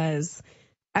students because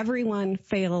everyone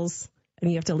fails and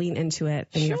you have to lean into it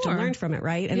and you have to learn from it,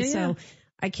 right? And so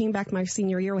I came back my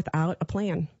senior year without a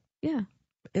plan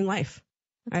in life.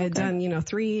 I had done,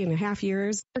 3.5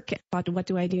 years. What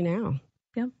do I do now?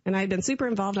 Yeah. And I'd been super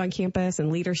involved on campus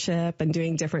and leadership and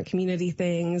doing different community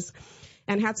things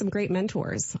and had some great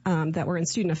mentors that were in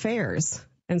student affairs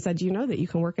and said, you know that you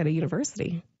can work at a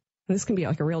university and this can be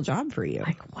like a real job for you.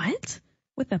 Like what?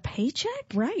 With a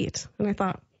paycheck? Right. And I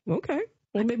thought, okay,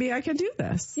 well, maybe I can do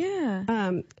this.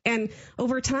 Yeah. And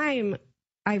over time,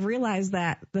 I realized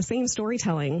that the same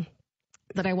storytelling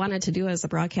that I wanted to do as a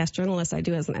broadcast journalist, I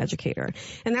do as an educator.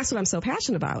 And that's what I'm so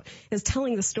passionate about, is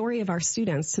telling the story of our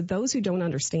students to those who don't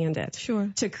understand it.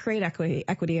 Sure. To create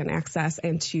equity and access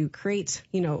and to create,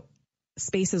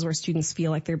 spaces where students feel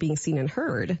like they're being seen and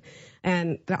heard.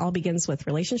 And that all begins with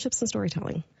relationships and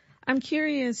storytelling. I'm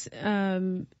curious,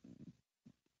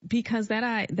 because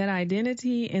that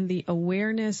identity and the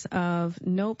awareness of,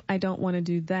 nope, I don't want to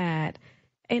do that.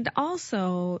 And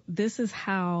also, this is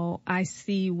how I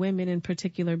see women in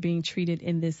particular being treated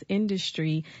in this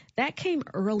industry. That came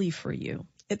early for you.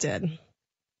 It did.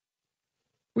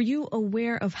 Were you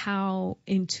aware of how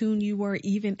in tune you were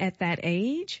even at that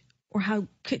age? Or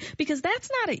because that's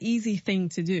not an easy thing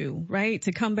to do, right?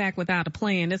 To come back without a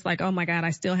plan. It's like, oh my God,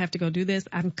 I still have to go do this.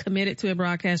 I'm committed to a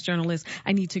broadcast journalist.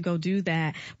 I need to go do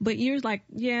that. But you're like,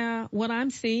 yeah, what I'm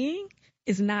seeing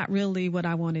is not really what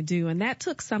I want to do. And that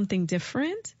took something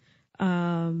different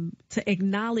to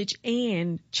acknowledge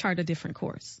and chart a different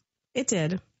course. It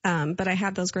did. But I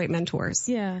had those great mentors.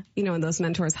 Yeah. And those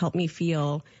mentors helped me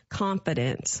feel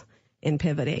confident in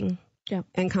pivoting. Yeah.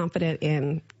 And confident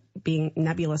in being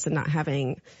nebulous and not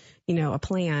having, a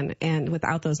plan. And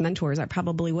without those mentors, I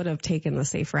probably would have taken the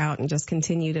safe route and just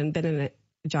continued and been in a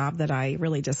job that I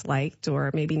really disliked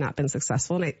or maybe not been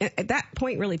successful. And at that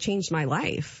point really changed my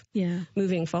life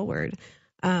moving forward.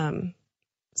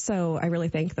 So I really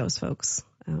thank those folks.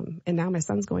 And now my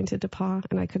son's going to DePauw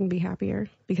and I couldn't be happier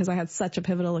because I had such a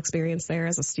pivotal experience there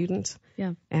as a student.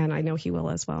 Yeah. And I know he will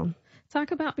as well.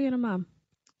 Talk about being a mom.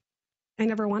 I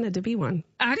never wanted to be one.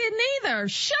 I didn't either.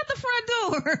 Shut the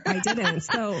front door. I didn't.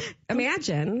 So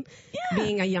imagine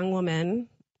being a young woman,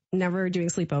 never doing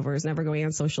sleepovers, never going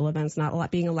on social events, not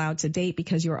being allowed to date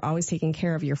because you were always taking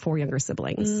care of your 4 younger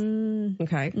siblings.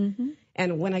 Okay. Mm-hmm.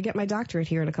 And when I get my doctorate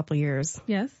here in a couple of years,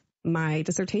 my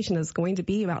dissertation is going to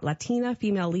be about Latina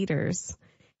female leaders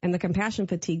and the compassion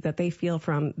fatigue that they feel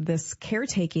from this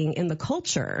caretaking in the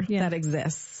culture that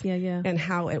exists and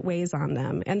how it weighs on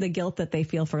them and the guilt that they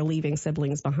feel for leaving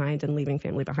siblings behind and leaving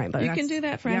family behind. But you can do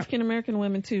that for African American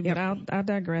women too, but I'll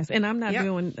digress. And I'm not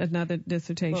doing another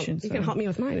dissertation. Well, you can help me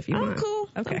with mine if you want. Cool.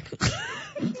 Okay.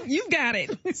 You've got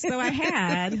it. So I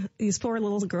had these 4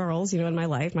 little girls, in my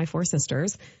life, my 4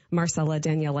 sisters, Marcella,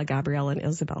 Daniela, Gabriella, and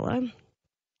Isabella.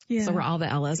 Yeah. So we're all the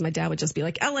Ellas. My dad would just be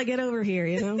like, Ella, get over here,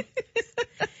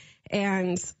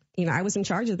 And, I was in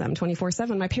charge of them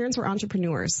 24/7. My parents were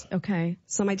entrepreneurs. Okay.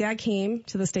 So my dad came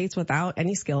to the States without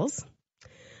any skills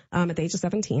at the age of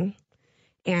 17.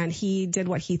 And he did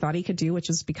what he thought he could do, which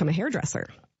was become a hairdresser.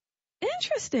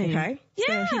 Interesting. Okay.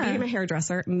 Yeah. So he became a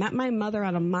hairdresser, met my mother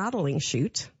on a modeling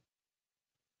shoot.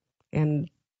 And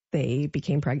they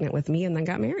became pregnant with me and then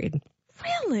got married.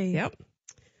 Really? Yep.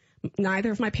 Neither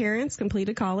of my parents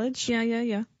completed college.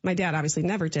 Yeah. My dad obviously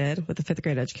never did with a 5th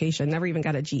grade education, never even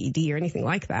got a GED or anything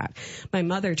like that. My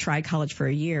mother tried college for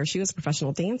a year. She was a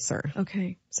professional dancer.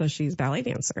 Okay. So she's a ballet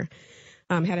dancer.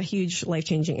 Had a huge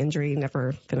life-changing injury,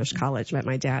 never finished college, met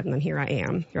my dad, and then here I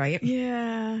am, right?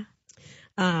 Yeah.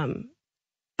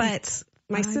 But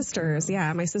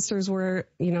My sisters were,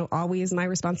 always my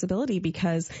responsibility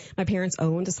because my parents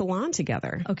owned a salon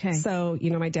together. Okay. So,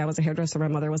 my dad was a hairdresser. My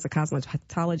mother was a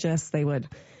cosmetologist. They would,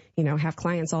 have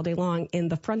clients all day long in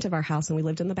the front of our house, and we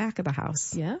lived in the back of the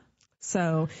house. Yeah.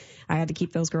 So I had to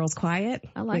keep those girls quiet.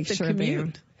 I like the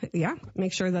commute.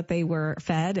 Make sure that they were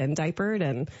fed and diapered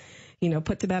and,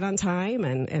 put to bed on time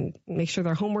and make sure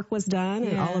their homework was done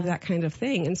and all of that kind of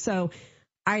thing. And so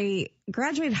I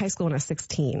graduated high school when I was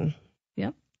 16.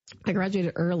 Yep. I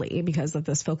graduated early because of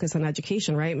this focus on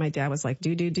education, right? My dad was like,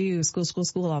 do,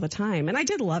 school all the time. And I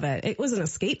did love it. It was an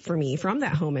escape for me from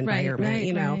that home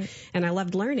environment, right. And I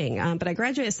loved learning. But I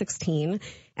graduated at 16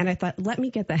 and I thought, let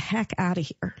me get the heck out of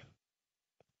here.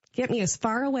 Get me as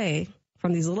far away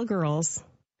from these little girls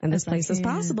and this place as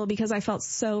possible, because I felt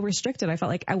so restricted. I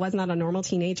felt like I was not a normal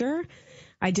teenager.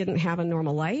 I didn't have a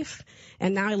normal life.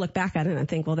 And now I look back at it and I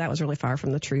think, well, that was really far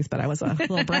from the truth, but I was a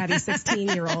little bratty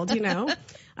 16-year-old,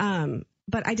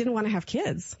 but I didn't want to have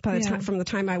kids from the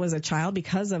time I was a child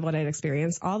because of what I'd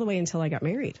experienced all the way until I got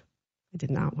married. I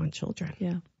did not want children.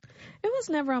 Yeah. It was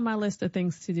never on my list of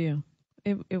things to do.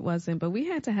 It wasn't, but we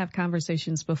had to have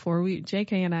conversations before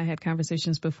JK and I had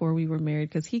conversations before we were married,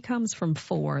 because he comes from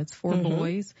four. It's four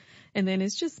boys, and then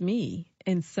it's just me.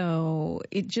 And so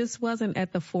it just wasn't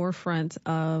at the forefront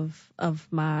of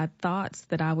my thoughts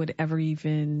that I would ever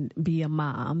even be a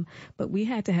mom. But we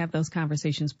had to have those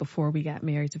conversations before we got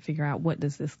married to figure out, what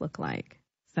does this look like?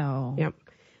 So. Yep.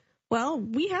 Well,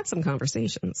 we had some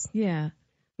conversations. Yeah.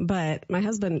 But my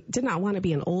husband did not want to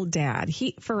be an old dad.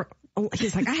 He's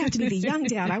like, I have to be the young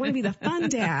dad. I want to be the fun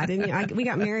dad. And we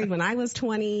got married when I was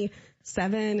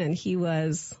 27 and he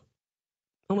was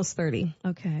almost 30.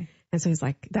 Okay. And so he's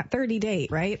like, that 30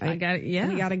 date, right? I got it. Yeah.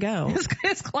 We got to go.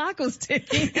 His clock was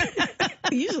ticking.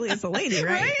 Usually it's a lady,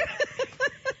 right?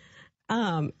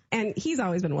 And he's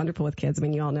always been wonderful with kids. I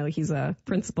mean, you all know he's a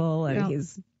principal and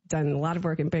he's done a lot of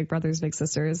work in Big Brothers Big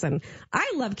Sisters. And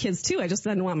I love kids too. I just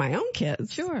didn't want my own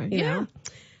kids. Sure. You know?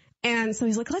 And so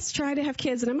he's like, let's try to have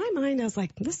kids. And in my mind, I was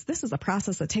like, this is a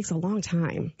process that takes a long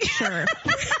time. Sure.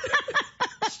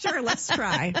 Sure. Let's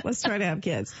try to have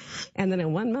kids. And then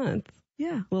in 1 month,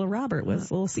 little Robert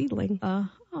was a little seedling.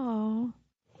 Oh.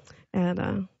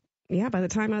 And, by the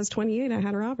time I was 28, I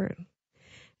had Robert.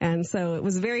 And so it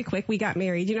was very quick. We got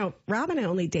married. Rob and I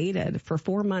only dated for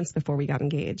 4 months before we got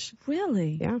engaged.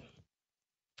 Really? Yeah.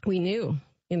 We knew.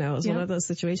 It was one of those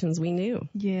situations we knew.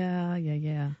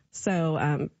 Yeah.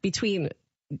 So between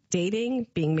dating,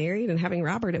 being married, and having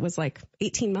Robert, it was like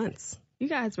 18 months. You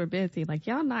guys were busy. Like,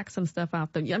 y'all knocked some stuff out.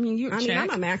 I'm a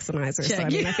maximizer. So I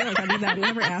feel like I do that in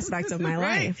every aspect of my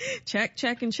life. Check.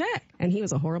 And he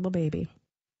was a horrible baby.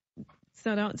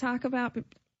 So don't talk about,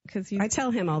 because I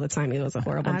tell him all the time he was a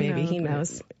horrible baby. He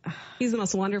knows. He's the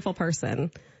most wonderful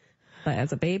person. But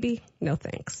as a baby, no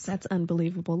thanks. That's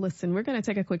unbelievable. Listen, we're going to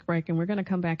take a quick break and we're going to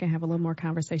come back and have a little more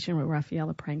conversation with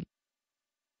Rafaela Prangi.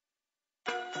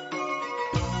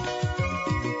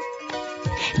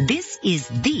 This is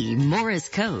the Morris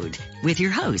Code with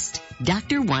your host,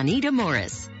 Dr. Juanita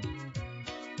Morris.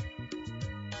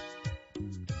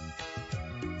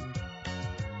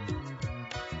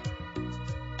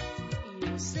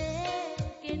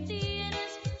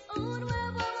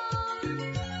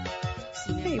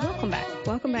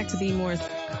 Welcome back to the Morris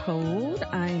Code.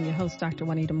 I am your host, Dr.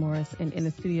 Juanita Morris, and in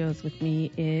the studios with me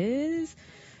is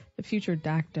the future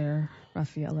Dr.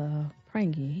 Rafaela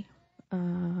Prangi.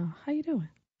 How you doing?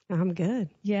 I'm good.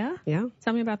 Yeah? Yeah.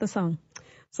 Tell me about the song.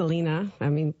 Selena,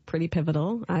 pretty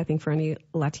pivotal, I think, for any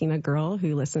Latina girl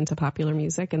who listened to popular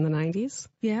music in the 90s.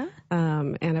 Yeah.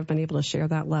 And I've been able to share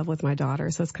that love with my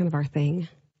daughter, so it's kind of our thing.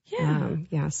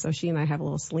 Yeah. So she and I have a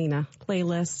little Selena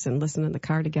playlist and listen in the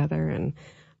car together, and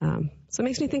so it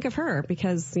makes me think of her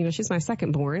because, she's my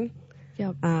second born.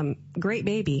 Yep. Great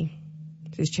baby.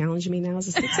 She's challenging me now as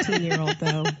a 16-year-old,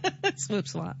 though.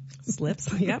 Slip-slop.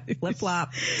 Slips. Yep.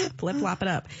 Flip-flop. Flip-flop it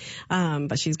up.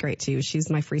 But she's great, too. She's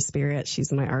my free spirit.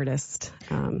 She's my artist.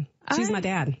 She's my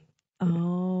dad.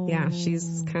 Oh. Yeah,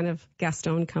 she's kind of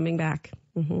Gaston coming back.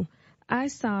 Mm-hmm. I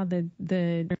saw I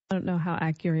don't know how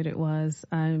accurate it was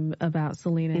about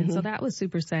Selena. Mm-hmm. And so that was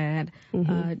super sad.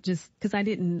 Mm-hmm. Just because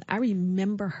I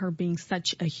remember her being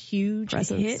such a huge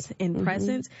hit and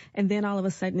presence. And then all of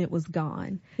a sudden it was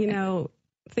gone.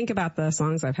 Think about the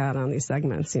songs I've had on these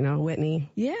segments,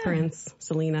 Whitney, Prince,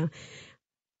 Selena.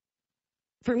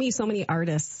 For me, so many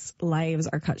artists' lives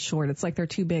are cut short. It's like they're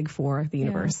too big for the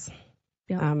universe.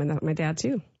 Yeah. And my dad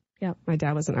too. Yeah. My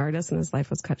dad was an artist and his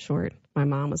life was cut short. My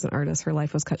mom was an artist. Her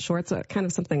life was cut short. So kind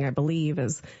of something I believe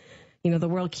is, the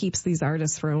world keeps these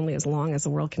artists for only as long as the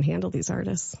world can handle these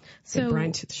artists. So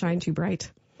they shine too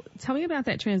bright. Tell me about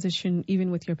that transition,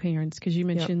 even with your parents, because you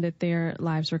mentioned that their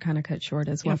lives were kind of cut short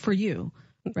as well for you.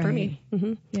 Right? For me.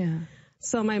 Mm-hmm. Yeah.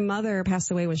 So my mother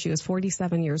passed away when she was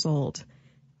 47 years old.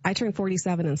 I turned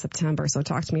 47 in September, so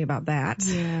talk to me about that.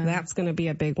 Yeah. That's going to be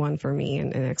a big one for me,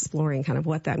 and exploring kind of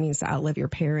what that means to outlive your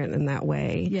parent in that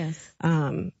way. Yes.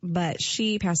 But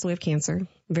she passed away of cancer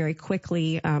very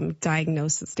quickly,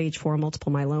 diagnosed at stage 4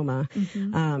 multiple myeloma.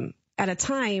 Mm-hmm. At a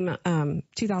time,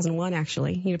 2001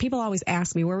 actually, people always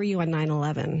ask me, where were you on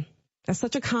 9/11? That's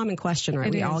such a common question,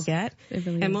 right? We all get.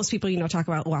 And most people, talk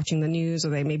about watching the news, or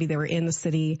maybe they were in the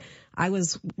city. I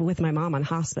was with my mom on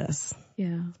hospice.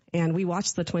 Yeah. And we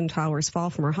watched the Twin Towers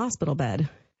fall from her hospital bed.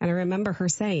 And I remember her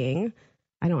saying,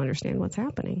 I don't understand what's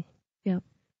happening. Yep.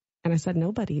 And I said,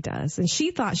 nobody does. And she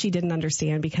thought she didn't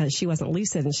understand because she wasn't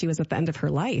lucid and she was at the end of her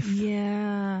life.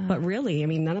 Yeah. But really,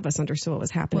 none of us understood what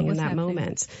was happening in that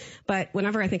moment. But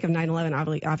whenever I think of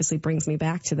 9/11, obviously brings me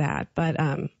back to that. But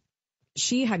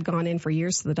she had gone in for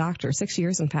years to the doctor, 6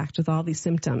 years, in fact, with all these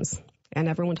symptoms. And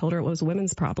everyone told her it was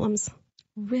women's problems.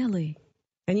 Really?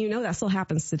 And that still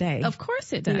happens today. Of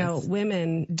course it does.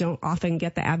 Women don't often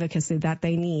get the advocacy that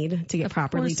they need to get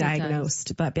properly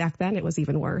diagnosed. But back then it was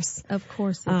even worse. Of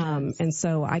course it does. And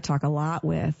so I talk a lot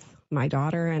with my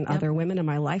daughter and other women in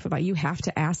my life about, you have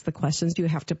to ask the questions. You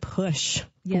have to push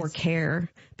for care,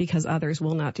 because others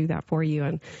will not do that for you.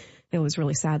 And it was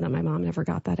really sad that my mom never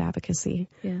got that advocacy.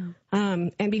 Yeah.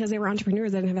 And because they were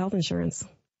entrepreneurs, they didn't have health insurance.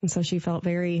 And so she felt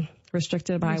very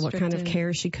restricted by what kind of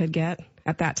care she could get.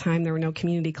 At that time, there were no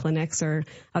community clinics or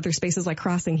other spaces like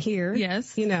Crossing here,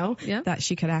 that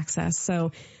she could access.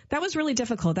 So that was really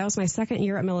difficult. That was my second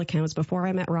year at Millikan. It was before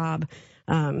I met Rob,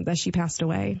 that she passed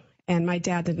away. And my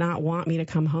dad did not want me to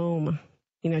come home.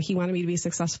 He wanted me to be a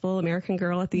successful American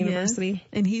girl at the university.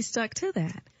 And he stuck to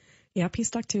that. Yep, he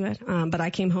stuck to it. But I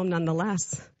came home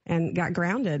nonetheless and got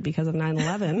grounded because of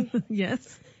 9/11.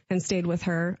 Yes. And stayed with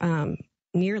her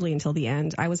nearly until the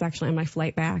end. I was actually on my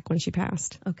flight back when she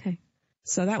passed. Okay.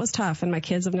 So that was tough. And my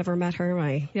kids have never met her.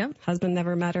 My husband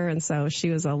never met her. And so she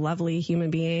was a lovely human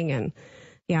being. And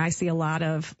I see a lot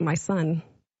of my son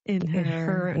in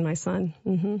her and my son.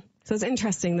 Mm-hmm. So it's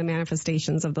interesting, the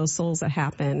manifestations of those souls that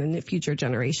happen in the future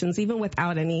generations, even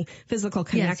without any physical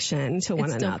connection to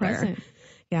one another. Present.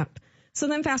 Yep. So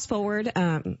then fast forward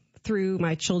through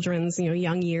my children's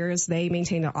young years, they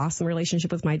maintained an awesome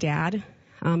relationship with my dad.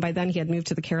 By then he had moved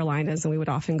to the Carolinas, and we would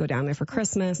often go down there for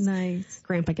Christmas. Nice.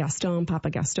 Grandpa Gaston, Papa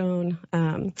Gaston.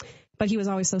 But he was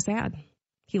always so sad.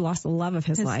 He lost the love of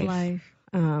his life.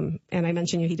 And I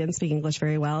mentioned he didn't speak English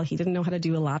very well. He didn't know how to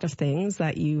do a lot of things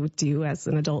that you do as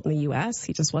an adult in the U.S.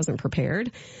 He just wasn't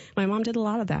prepared. My mom did a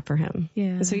lot of that for him. Yeah.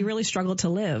 And so he really struggled to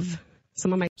live.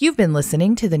 You've been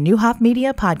listening to the Neuhoff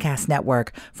Media Podcast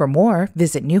Network. For more,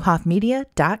 visit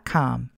neuhoffmedia.com.